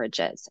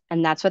hemorrhages.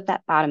 And that's what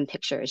that bottom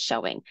picture is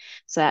showing.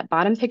 So that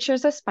bottom picture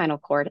is a spinal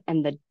cord,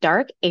 and the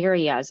dark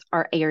areas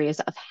are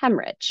areas of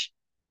hemorrhage.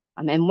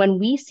 And when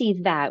we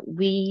see that,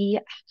 we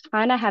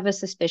kind of have a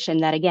suspicion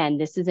that, again,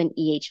 this is an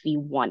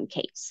EHV1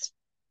 case.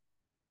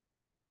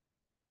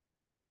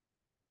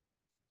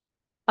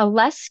 A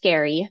less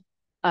scary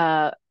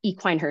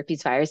equine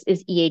herpes virus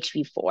is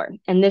EHV4,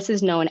 and this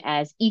is known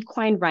as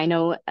equine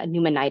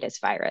rhinopneumonitis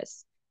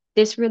virus.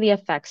 This really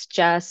affects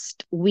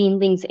just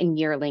weanlings and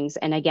yearlings,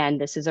 and again,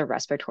 this is a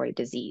respiratory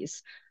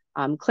disease.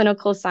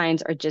 Clinical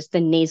signs are just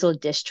the nasal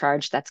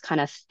discharge that's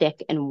kind of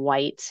thick and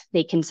white.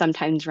 They can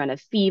sometimes run a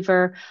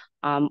fever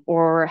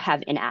or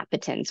have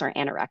inappetence or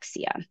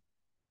anorexia.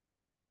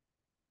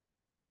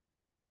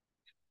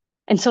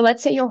 And so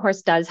let's say your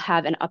horse does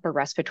have an upper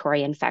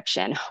respiratory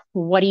infection.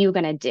 What are you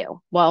going to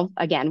do? Well,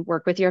 again,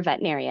 work with your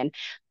veterinarian,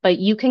 but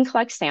you can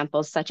collect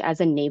samples such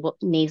as a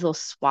nasal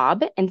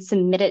swab and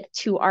submit it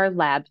to our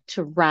lab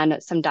to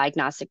run some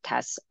diagnostic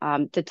tests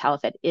to tell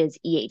if it is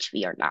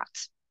EHV or not.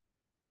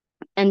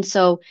 And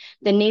so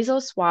the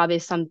nasal swab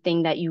is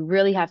something that you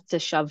really have to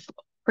shove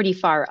pretty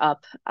far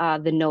up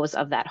the nose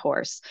of that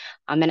horse.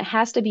 And it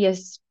has to be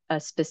a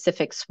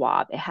specific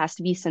swab. It has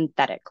to be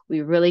synthetic.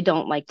 We really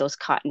don't like those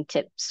cotton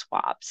tip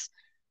swabs.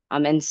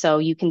 And so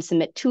you can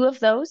submit 2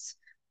 of those.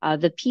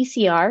 The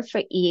PCR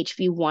for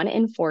EHV1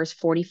 and 4 is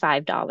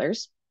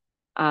 $45.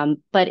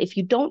 But if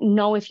you don't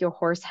know if your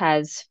horse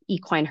has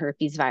equine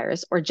herpes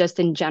virus or just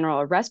in general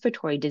a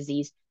respiratory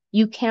disease,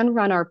 you can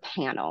run our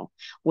panel,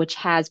 which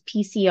has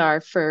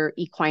PCR for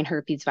equine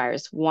herpes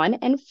virus 1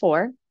 and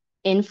 4,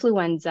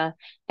 influenza,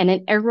 and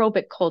an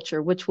aerobic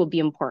culture, which will be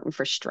important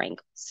for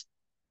strangles.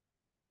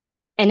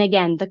 And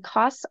again, the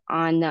costs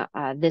on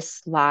this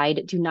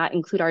slide do not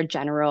include our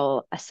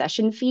general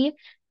accession fee,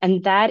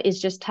 and that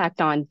is just tacked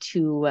on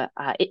to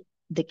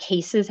the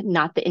cases,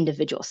 not the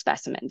individual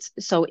specimens.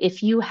 So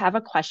if you have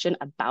a question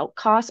about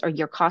costs or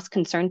your cost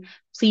concern,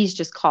 please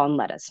just call and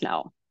let us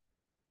know.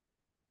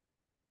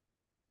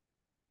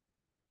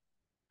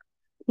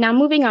 Now,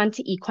 moving on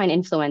to equine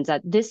influenza,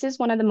 this is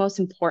one of the most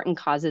important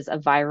causes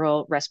of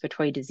viral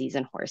respiratory disease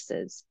in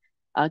horses.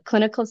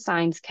 Clinical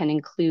signs can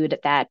include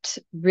that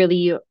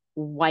really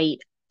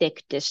white,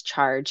 thick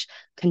discharge,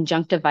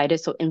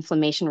 conjunctivitis, so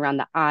inflammation around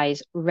the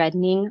eyes,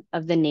 reddening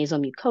of the nasal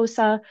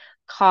mucosa,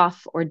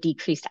 cough, or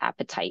decreased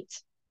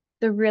appetite.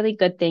 The really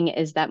good thing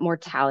is that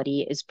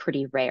mortality is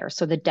pretty rare,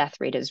 so the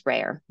death rate is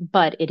rare,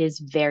 but it is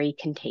very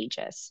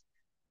contagious.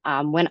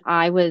 When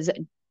I was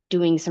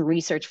doing some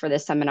research for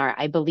this seminar,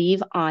 I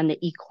believe on the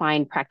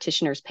equine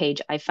practitioners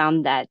page, I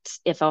found that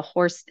if a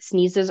horse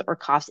sneezes or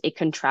coughs, it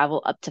can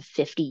travel up to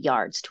 50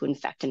 yards to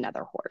infect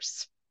another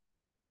horse.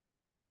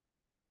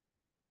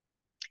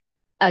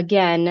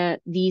 Again,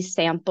 these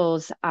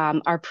samples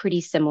are pretty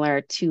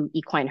similar to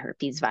equine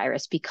herpes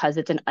virus because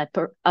it's an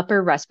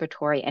upper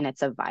respiratory and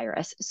it's a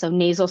virus. So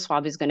nasal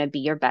swab is going to be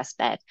your best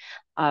bet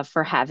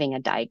for having a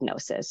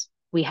diagnosis.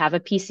 We have a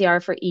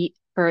PCR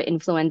for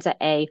influenza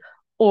A,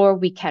 or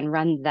we can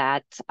run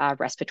that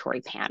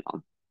respiratory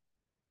panel.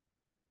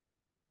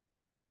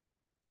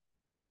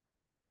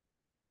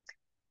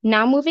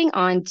 Now moving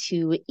on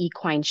to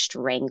equine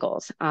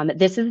strangles.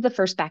 This is the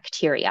first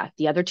bacteria.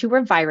 The other 2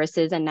 were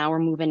viruses, and now we're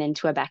moving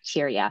into a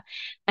bacteria.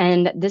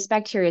 And this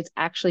bacteria is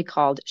actually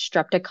called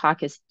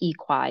Streptococcus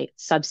equi,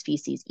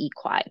 subspecies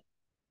equi.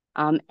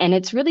 And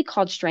it's really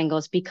called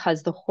strangles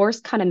because the horse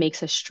kind of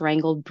makes a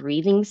strangled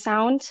breathing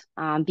sound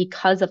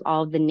because of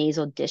all of the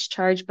nasal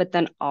discharge, but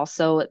then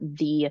also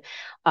the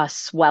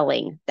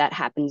swelling that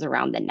happens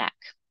around the neck.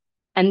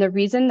 And the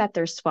reason that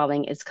they're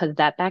swelling is because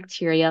that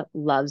bacteria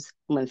loves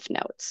lymph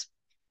nodes.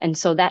 And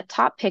so that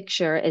top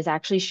picture is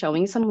actually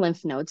showing some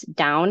lymph nodes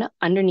down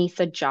underneath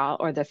the jaw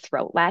or the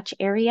throat latch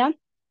area.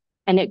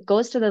 And it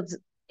goes to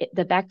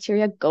the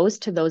bacteria goes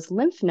to those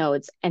lymph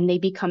nodes and they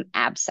become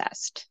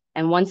abscessed.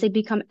 And once they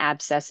become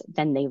abscessed,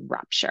 then they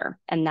rupture.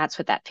 And that's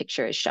what that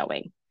picture is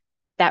showing.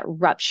 That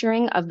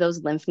rupturing of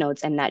those lymph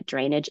nodes and that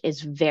drainage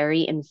is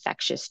very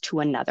infectious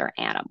to another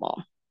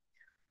animal.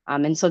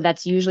 And so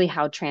that's usually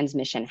how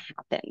transmission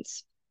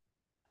happens.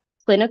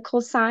 Clinical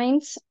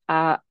signs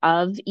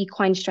of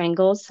equine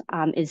strangles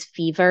is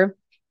fever,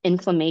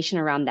 inflammation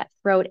around that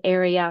throat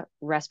area,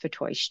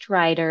 respiratory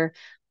stridor,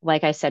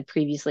 like I said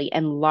previously,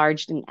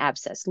 enlarged and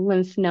abscessed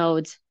lymph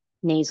nodes,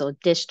 nasal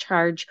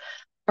discharge,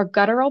 or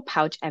guttural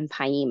pouch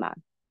empyema.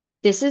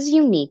 This is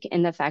unique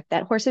in the fact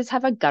that horses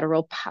have a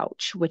guttural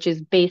pouch, which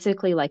is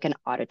basically like an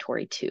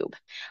auditory tube.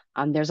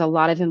 There's a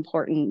lot of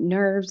important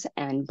nerves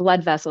and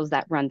blood vessels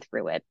that run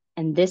through it.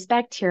 And this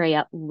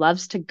bacteria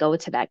loves to go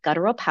to that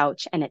guttural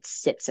pouch and it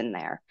sits in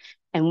there.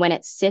 And when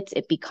it sits,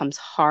 it becomes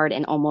hard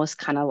and almost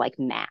kind of like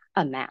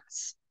a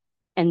mass.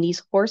 And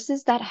these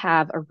horses that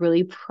have a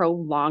really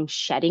prolonged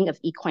shedding of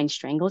equine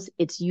strangles,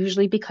 it's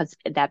usually because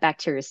that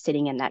bacteria is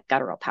sitting in that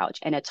guttural pouch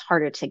and it's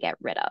harder to get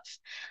rid of.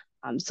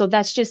 So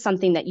that's just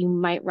something that you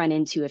might run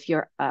into if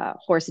your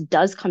horse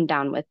does come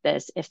down with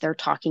this, if they're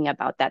talking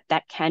about that,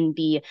 that can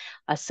be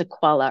a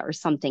sequela or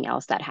something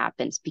else that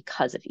happens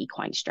because of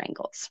equine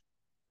strangles.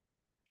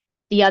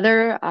 The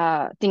other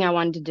thing I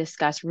wanted to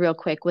discuss real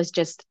quick was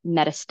just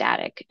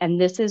metastatic.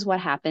 And this is what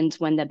happens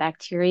when the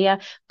bacteria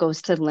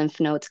goes to lymph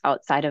nodes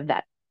outside of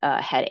that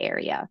head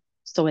area.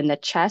 So in the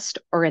chest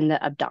or in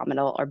the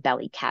abdominal or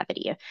belly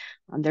cavity.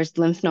 There's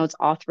lymph nodes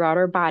all throughout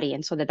our body.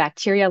 And so the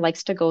bacteria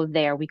likes to go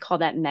there. We call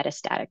that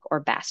metastatic or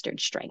bastard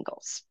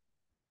strangles.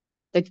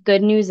 The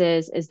good news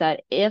is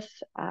that if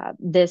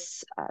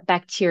this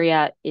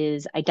bacteria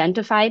is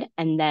identified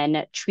and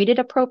then treated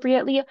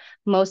appropriately,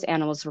 most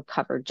animals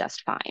recover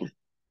just fine.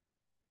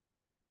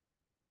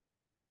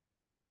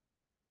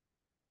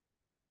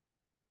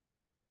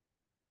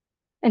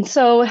 And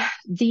so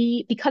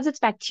because it's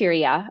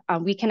bacteria,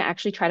 we can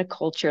actually try to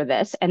culture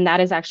this. And that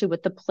is actually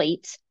what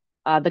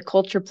the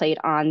culture plate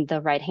on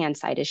the right-hand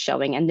side is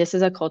showing. And this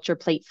is a culture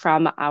plate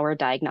from our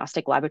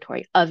diagnostic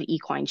laboratory of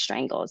equine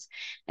strangles.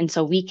 And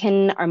so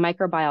our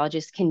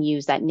microbiologists can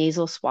use that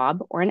nasal swab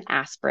or an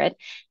aspirate,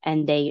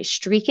 and they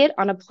streak it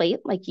on a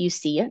plate like you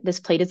see. This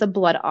plate is a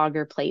blood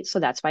auger plate,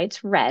 so that's why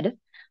it's red.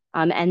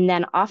 And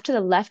then off to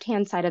the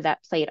left-hand side of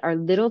that plate are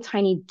little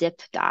tiny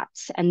dip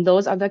dots, and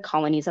those are the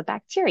colonies of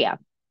bacteria.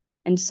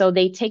 And so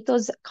they take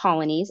those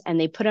colonies and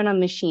they put it on a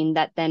machine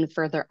that then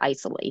further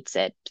isolates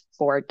it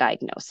for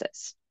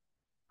diagnosis.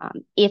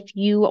 If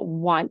you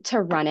want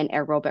to run an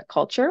aerobic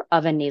culture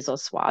of a nasal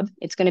swab,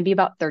 it's going to be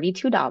about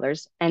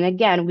 $32. And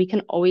again, we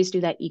can always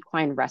do that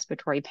equine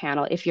respiratory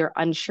panel if you're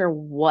unsure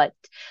what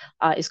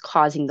is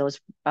causing those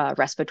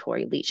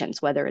respiratory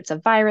lesions, whether it's a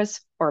virus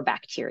or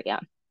bacteria.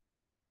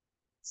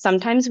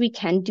 Sometimes we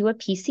can do a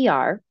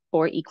PCR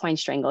for equine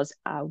strangles.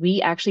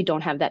 We actually don't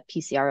have that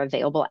PCR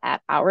available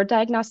at our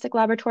diagnostic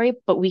laboratory,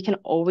 but we can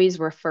always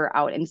refer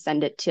out and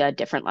send it to a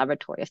different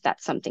laboratory if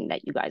that's something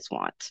that you guys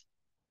want.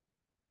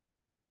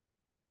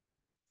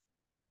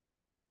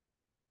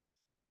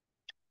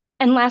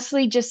 And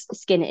lastly, just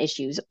skin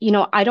issues.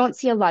 I don't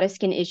see a lot of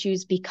skin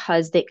issues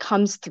because it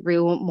comes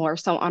through more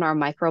so on our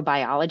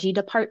microbiology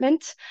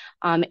department.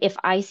 If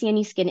I see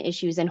any skin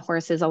issues in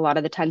horses, a lot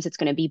of the times it's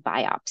going to be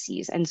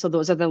biopsies. And so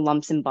those are the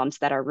lumps and bumps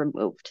that are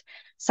removed.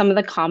 Some of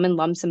the common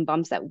lumps and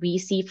bumps that we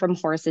see from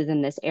horses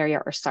in this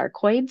area are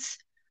sarcoids,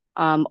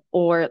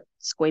 or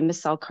squamous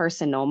cell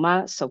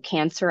carcinoma, so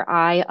cancer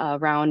eye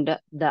around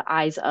the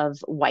eyes of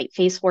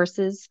white-faced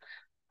horses.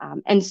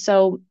 And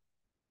so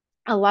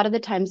a lot of the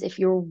times, if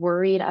you're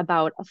worried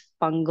about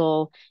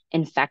fungal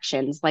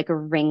infections like a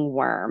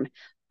ringworm,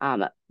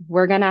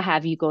 we're going to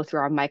have you go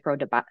through our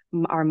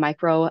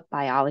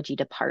microbiology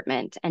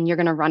department, and you're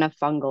going to run a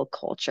fungal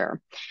culture.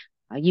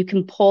 You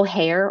can pull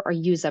hair or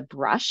use a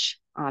brush,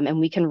 and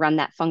we can run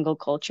that fungal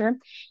culture.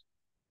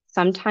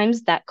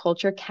 Sometimes that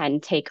culture can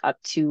take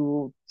up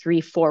to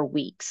 3-4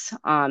 weeks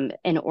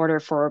in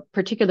order for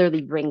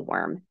particularly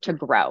ringworm to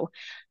grow.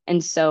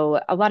 And so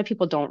a lot of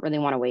people don't really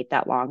want to wait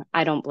that long.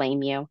 I don't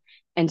blame you.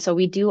 And so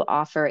we do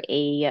offer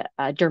a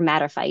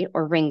dermatophyte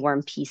or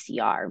ringworm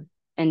PCR.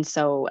 And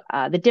so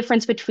the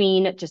difference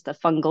between just a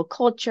fungal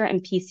culture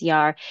and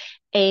PCR,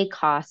 A,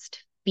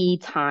 cost, B,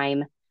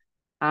 time,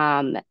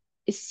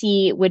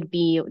 C would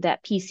be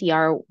that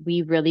PCR,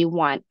 we really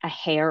want a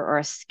hair or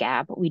a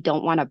scab. We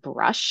don't want a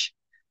brush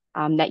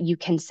that you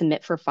can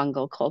submit for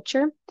fungal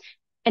culture.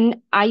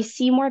 And I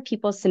see more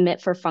people submit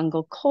for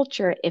fungal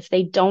culture if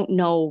they don't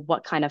know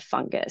what kind of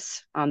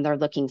fungus they're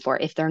looking for,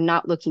 if they're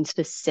not looking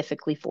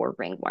specifically for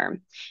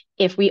ringworm.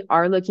 If we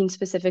are looking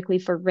specifically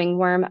for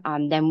ringworm,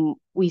 then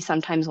we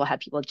sometimes will have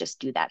people just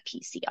do that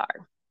PCR.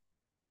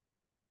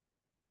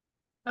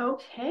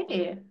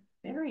 Okay,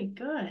 very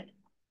good.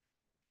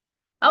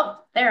 Oh,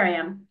 there I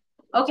am.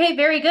 Okay,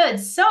 very good.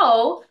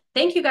 So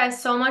thank you guys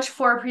so much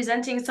for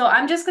presenting. So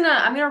I'm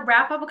gonna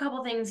wrap up a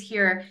couple things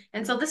here.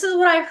 And so this is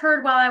what I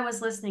heard while I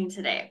was listening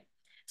today.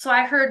 So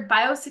I heard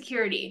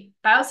biosecurity.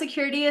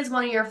 Biosecurity is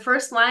one of your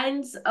first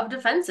lines of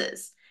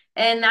defenses.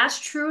 And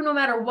that's true no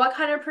matter what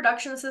kind of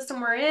production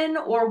system we're in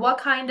or what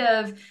kind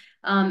of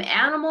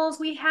animals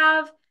we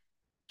have.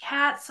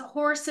 Cats,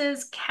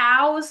 horses,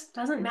 cows,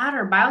 doesn't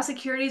matter.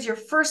 Biosecurity is your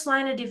first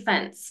line of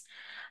defense.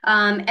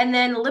 And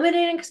then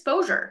limiting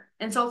exposure.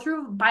 And so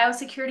through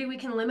biosecurity, we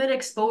can limit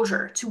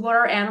exposure to what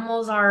our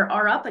animals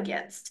are up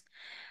against.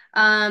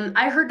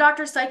 I heard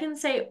Dr. Steichen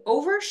say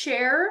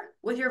overshare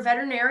with your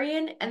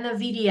veterinarian and the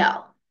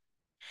VDL.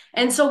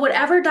 And so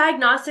whatever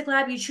diagnostic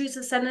lab you choose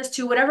to send this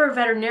to, whatever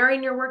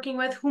veterinarian you're working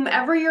with,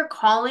 whomever you're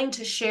calling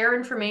to share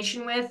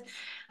information with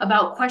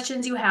about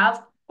questions you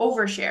have,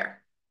 overshare.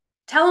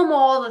 Tell them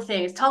all the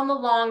things. Tell them the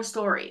long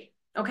story,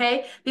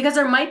 okay? Because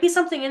there might be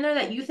something in there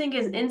that you think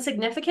is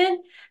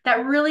insignificant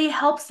that really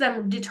helps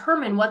them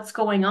determine what's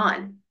going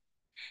on.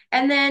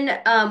 And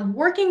then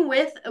working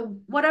with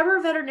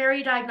whatever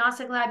veterinary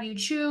diagnostic lab you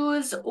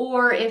choose,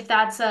 or if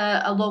that's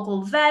a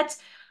local vet,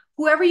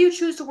 whoever you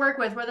choose to work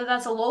with, whether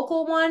that's a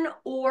local one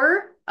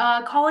or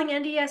calling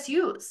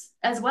NDSUs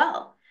as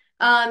well.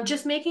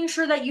 Just making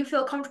sure that you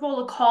feel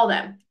comfortable to call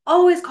them.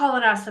 Always call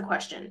and ask the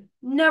question.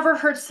 Never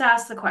hurts to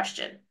ask the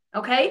question,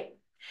 okay?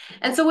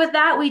 And so with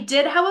that, we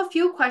did have a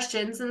few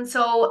questions. And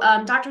so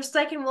Dr.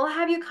 Steichen, we'll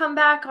have you come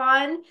back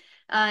on,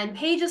 and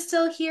Paige is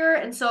still here.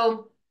 And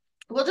so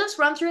we'll just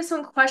run through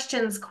some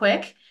questions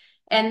quick.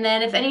 And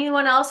then if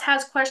anyone else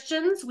has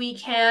questions, we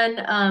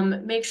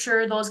can make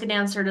sure those get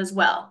answered as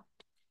well.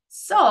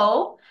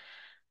 So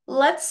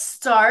Let's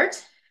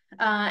start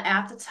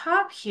at the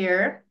top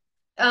here.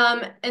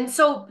 And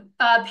so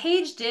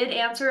Paige did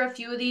answer a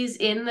few of these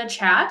in the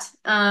chat,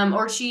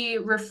 or she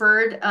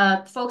referred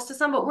folks to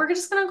some, but we're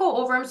just going to go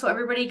over them so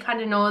everybody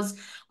kind of knows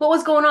what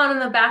was going on in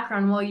the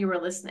background while you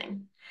were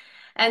listening.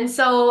 And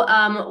so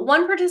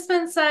one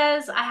participant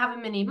says, I have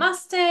a mini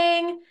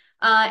Mustang.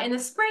 In the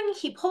spring,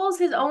 he pulls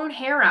his own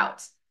hair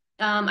out.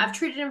 I've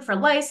treated him for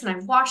lice and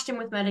I've washed him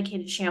with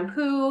medicated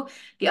shampoo.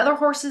 The other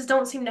horses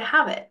don't seem to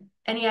have it.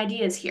 Any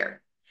ideas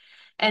here?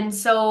 And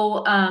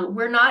so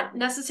we're not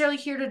necessarily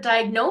here to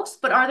diagnose,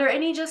 but are there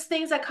any just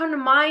things that come to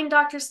mind,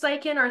 Dr.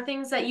 Steichen, or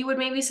things that you would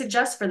maybe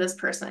suggest for this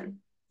person?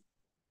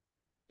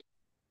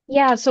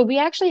 Yeah, so we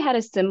actually had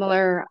a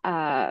similar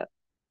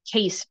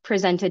case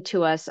presented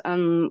to us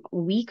a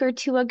week or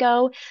two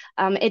ago.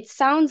 It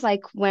sounds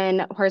like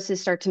when horses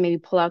start to maybe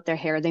pull out their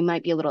hair, they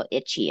might be a little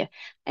itchy.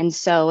 And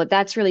so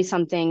that's really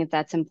something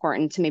that's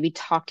important to maybe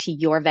talk to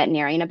your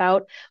veterinarian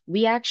about.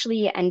 We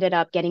actually ended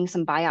up getting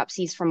some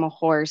biopsies from a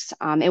horse.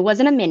 It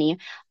wasn't a mini,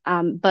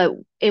 but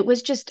it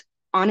was just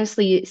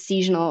honestly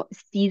seasonal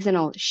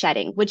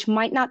shedding, which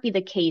might not be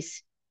the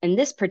case in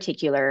this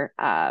particular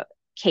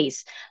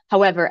case.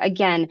 However,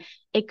 again,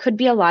 it could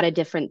be a lot of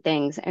different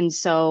things. And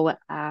so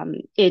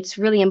it's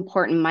really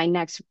important. My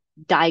next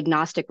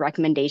diagnostic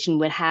recommendation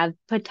would have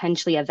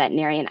potentially a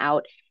veterinarian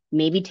out,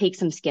 maybe take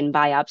some skin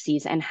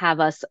biopsies and have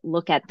us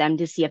look at them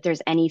to see if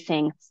there's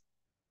anything.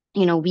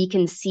 We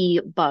can see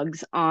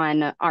bugs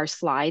on our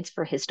slides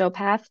for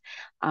histopath.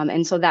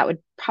 And so that would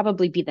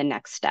probably be the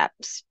next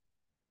steps.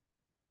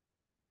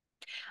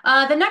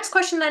 The next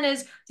question then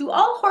is, do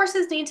all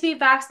horses need to be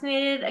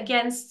vaccinated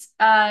against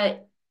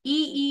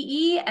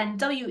EEE and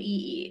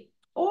WEE?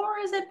 Or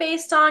is it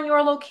based on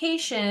your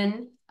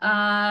location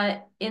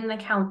in the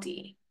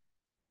county?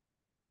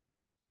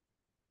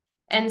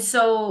 And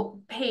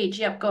so, Paige,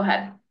 yep, go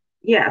ahead.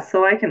 Yeah,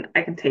 so I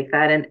can take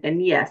that,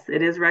 and yes,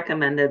 it is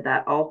recommended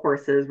that all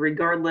horses,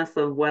 regardless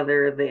of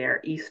whether they are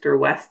east or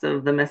west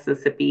of the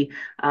Mississippi,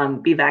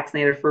 be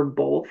vaccinated for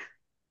both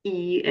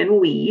E and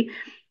WE.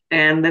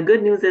 And the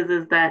good news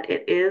is that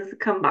it is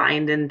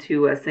combined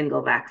into a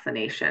single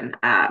vaccination.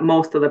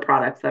 Most of the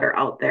products that are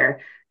out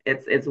there,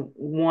 it's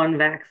one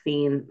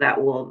vaccine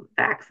that will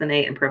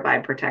vaccinate and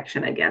provide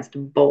protection against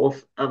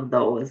both of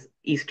those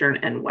eastern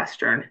and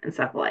western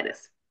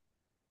encephalitis.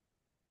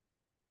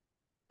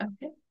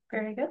 Okay,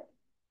 very good.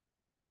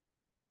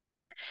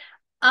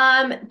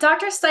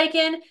 Dr.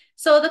 Steichen,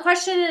 so the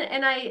question,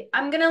 and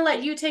I'm gonna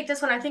let you take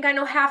this one. I think I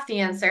know half the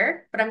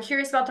answer, but I'm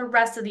curious about the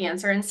rest of the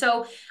answer. And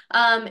so,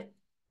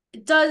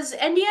 does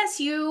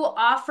NDSU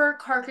offer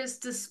carcass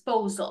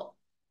disposal?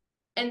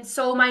 And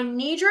so my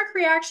knee-jerk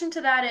reaction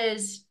to that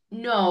is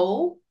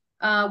no,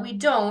 we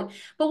don't.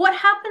 But what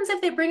happens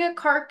if they bring a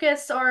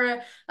carcass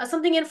or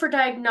something in for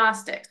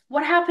diagnostic?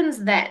 What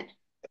happens then?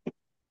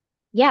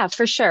 Yeah,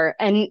 for sure.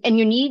 And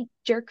your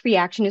knee-jerk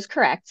reaction is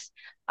correct.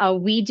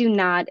 We do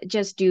not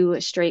just do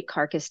straight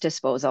carcass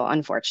disposal,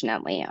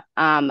 unfortunately.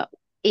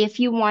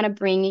 If you want to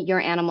bring your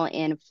animal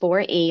in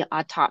for a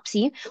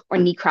autopsy or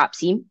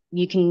necropsy,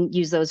 you can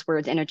use those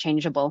words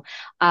interchangeable.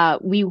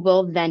 We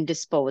will then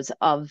dispose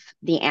of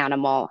the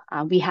animal.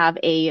 We have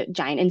a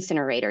giant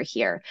incinerator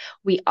here.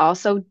 We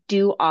also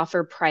do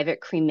offer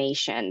private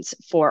cremations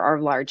for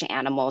our large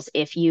animals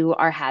if you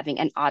are having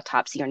an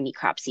autopsy or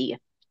necropsy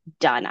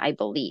done, I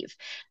believe.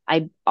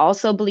 I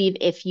also believe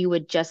if you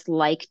would just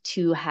like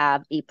to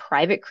have a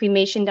private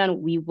cremation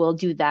done, we will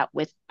do that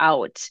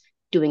without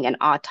doing an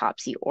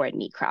autopsy or a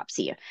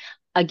necropsy.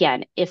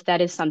 Again, if that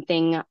is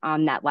something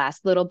on that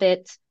last little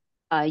bit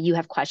you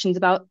have questions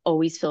about,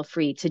 always feel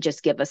free to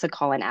just give us a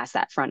call and ask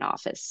that front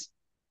office.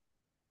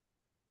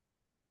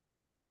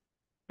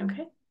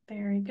 Okay,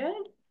 very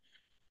good.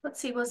 Let's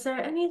see, was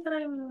there any that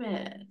I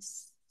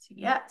missed?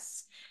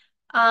 Yes.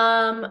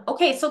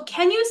 Okay, so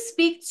can you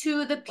speak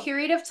to the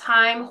period of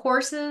time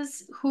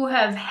horses who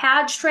have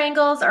had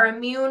strangles are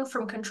immune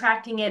from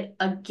contracting it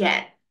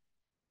again?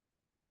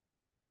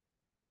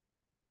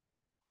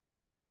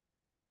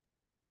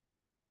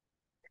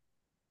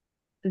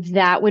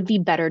 That would be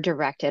better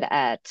directed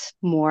at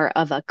more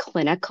of a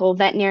clinical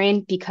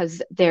veterinarian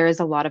because there is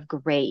a lot of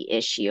gray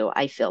issue,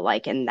 I feel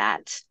like, in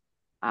that.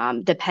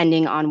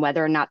 Depending on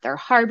whether or not they're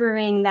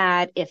harboring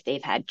that, if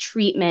they've had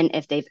treatment,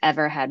 if they've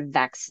ever had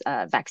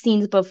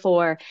vaccines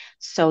before.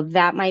 So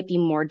that might be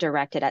more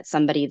directed at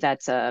somebody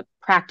that's a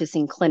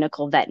practicing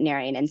clinical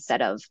veterinarian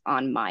instead of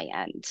on my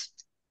end.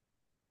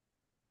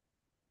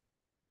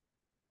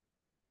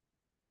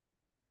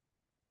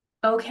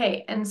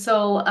 Okay, and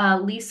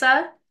so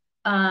Lisa,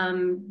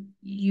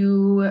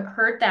 you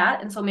heard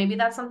that, and so maybe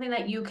that's something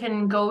that you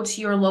can go to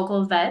your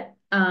local vet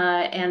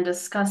and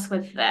discuss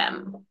with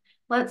them.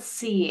 Let's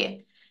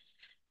see.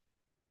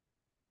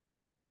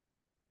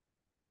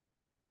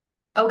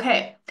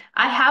 Okay,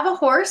 I have a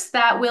horse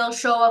that will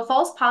show a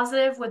false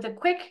positive with a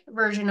quick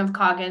version of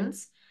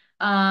Coggins,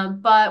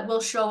 but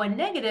will show a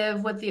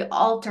negative with the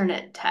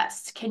alternate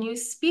test. Can you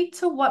speak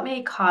to what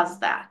may cause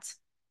that?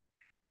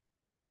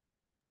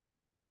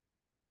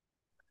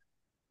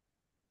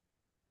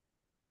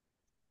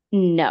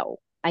 No,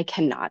 I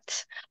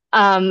cannot.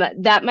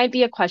 That might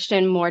be a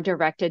question more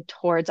directed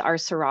towards our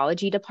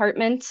serology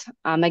department.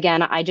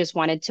 Again, I just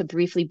wanted to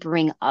briefly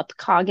bring up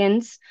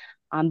Coggins.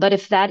 But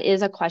if that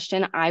is a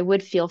question, I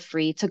would feel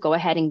free to go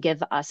ahead and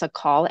give us a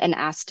call and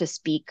ask to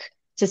speak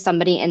to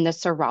somebody in the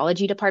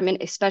serology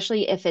department,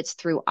 especially if it's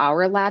through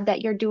our lab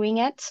that you're doing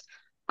it.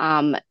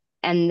 Um,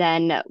 and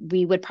then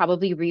we would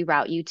probably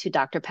reroute you to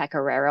Dr.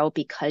 Pecoraro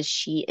because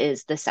she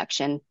is the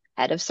section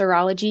head of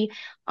serology,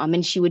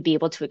 and she would be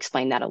able to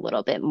explain that a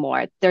little bit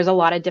more. There's a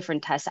lot of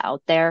different tests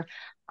out there.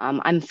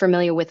 I'm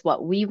familiar with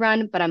what we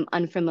run, but I'm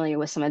unfamiliar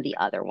with some of the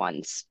other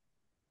ones.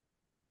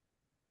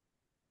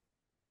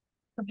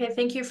 Okay,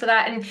 thank you for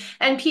that.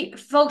 And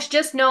folks,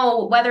 just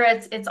know whether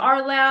it's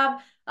our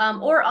lab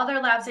or other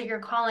labs that you're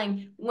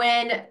calling,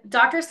 when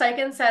Dr.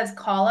 Steichen says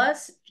call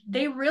us,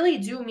 they really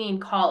do mean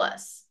call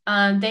us.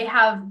 They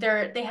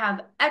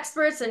have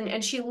experts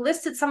and she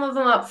listed some of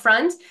them up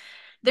front.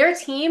 Their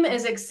team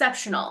is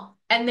exceptional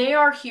and they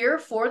are here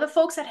for the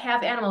folks that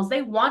have animals.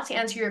 They want to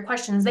answer your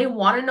questions. They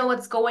want to know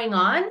what's going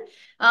on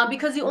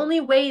because the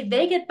only way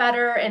they get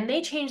better and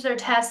they change their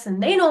tests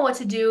and they know what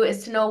to do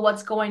is to know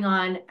what's going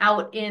on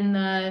out in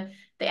the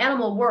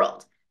animal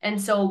world. And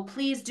so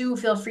please do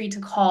feel free to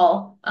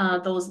call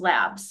those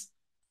labs.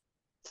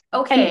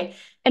 And Okay.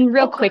 and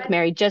real Oh, go quick, ahead.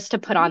 Mary, just to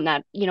put Mhm. on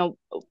that,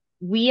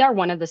 we are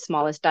one of the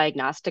smallest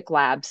diagnostic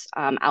labs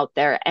out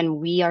there, and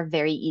we are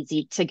very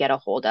easy to get a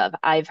hold of.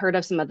 I've heard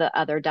of some of the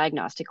other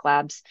diagnostic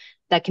labs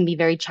that can be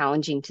very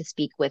challenging to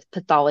speak with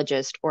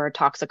pathologist or a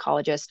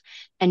toxicologist.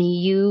 And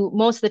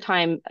most of the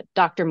time,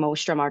 Dr.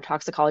 Mostrom, our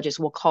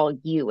toxicologist, will call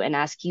you and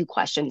ask you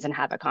questions and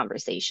have a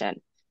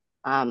conversation.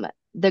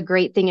 The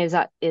great thing is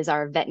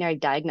our veterinary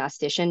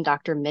diagnostician,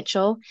 Dr.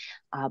 Mitchell,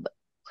 uh,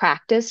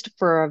 practiced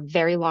for a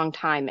very long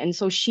time. And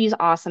so she's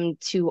awesome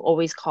to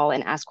always call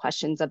and ask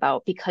questions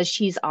about because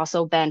she's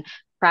also been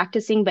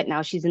practicing, but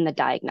now she's in the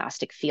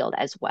diagnostic field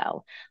as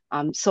well.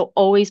 So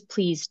always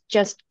please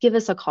just give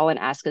us a call and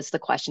ask us the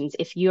questions.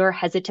 If you're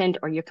hesitant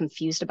or you're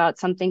confused about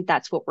something,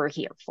 that's what we're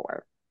here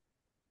for.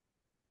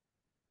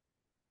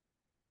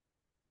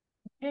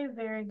 Okay,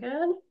 very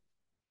good.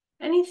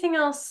 Anything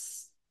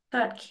else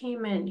that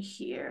came in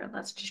here?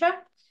 Let's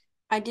check.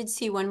 I did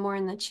see one more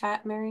in the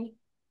chat, Mary.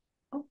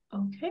 Oh,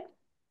 okay.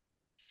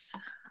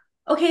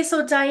 Okay,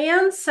 so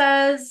Diane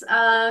says,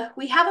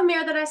 we have a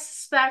mare that I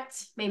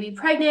suspect may be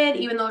pregnant,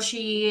 even though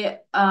she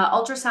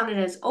ultrasounded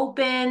as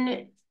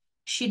open.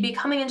 She'd be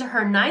coming into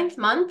her 9th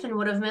month and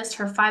would have missed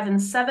her 5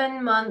 and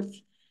 7 month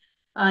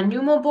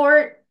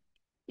pneumobort.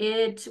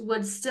 It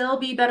would still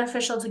be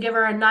beneficial to give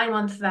her a 9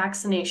 month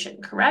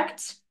vaccination,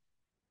 correct?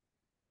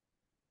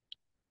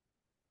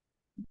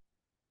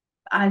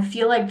 I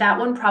feel like that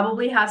one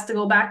probably has to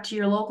go back to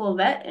your local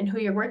vet and who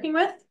you're working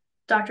with,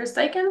 Dr.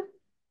 Steichen.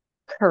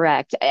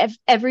 Correct.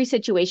 Every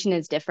situation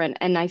is different.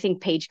 And I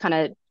think Paige kind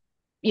of,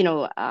 you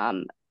know,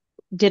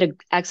 did an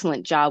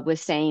excellent job with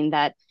saying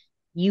that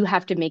you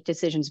have to make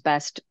decisions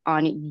best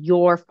on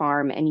your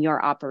farm and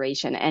your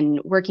operation. And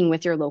working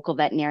with your local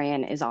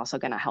veterinarian is also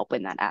going to help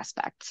in that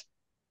aspect.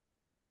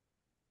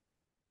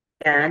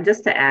 Yeah, and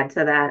just to add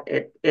to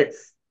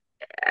that,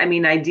 I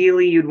mean,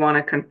 ideally you'd want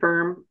to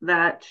confirm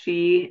that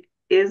she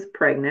is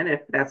pregnant if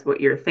that's what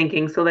you're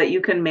thinking, so that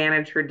you can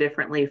manage her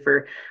differently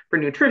for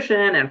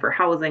nutrition and for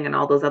housing and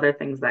all those other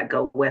things that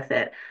go with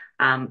it.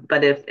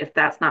 But if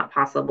that's not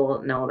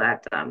possible, know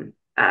that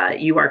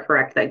you are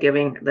correct that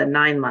giving the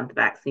 9 month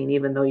vaccine,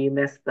 even though you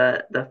missed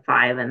the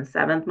 5 and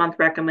 7 month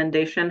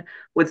recommendation,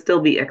 would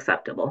still be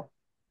acceptable.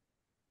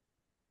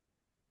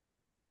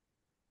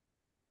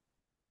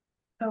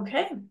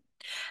 Okay.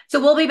 So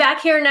we'll be back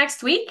here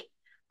next week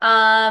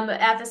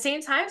at the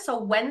same time.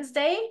 So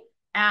Wednesday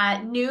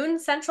at noon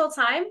Central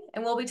Time,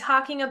 and we'll be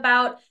talking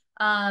about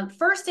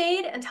first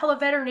aid until a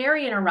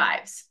veterinarian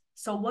arrives.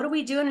 So what do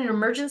we do in an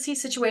emergency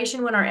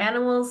situation when our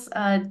animals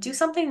do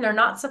something they're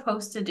not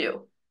supposed to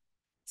do?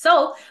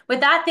 So with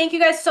that, thank you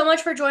guys so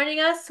much for joining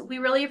us. We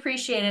really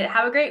appreciate it.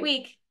 Have a great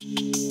week.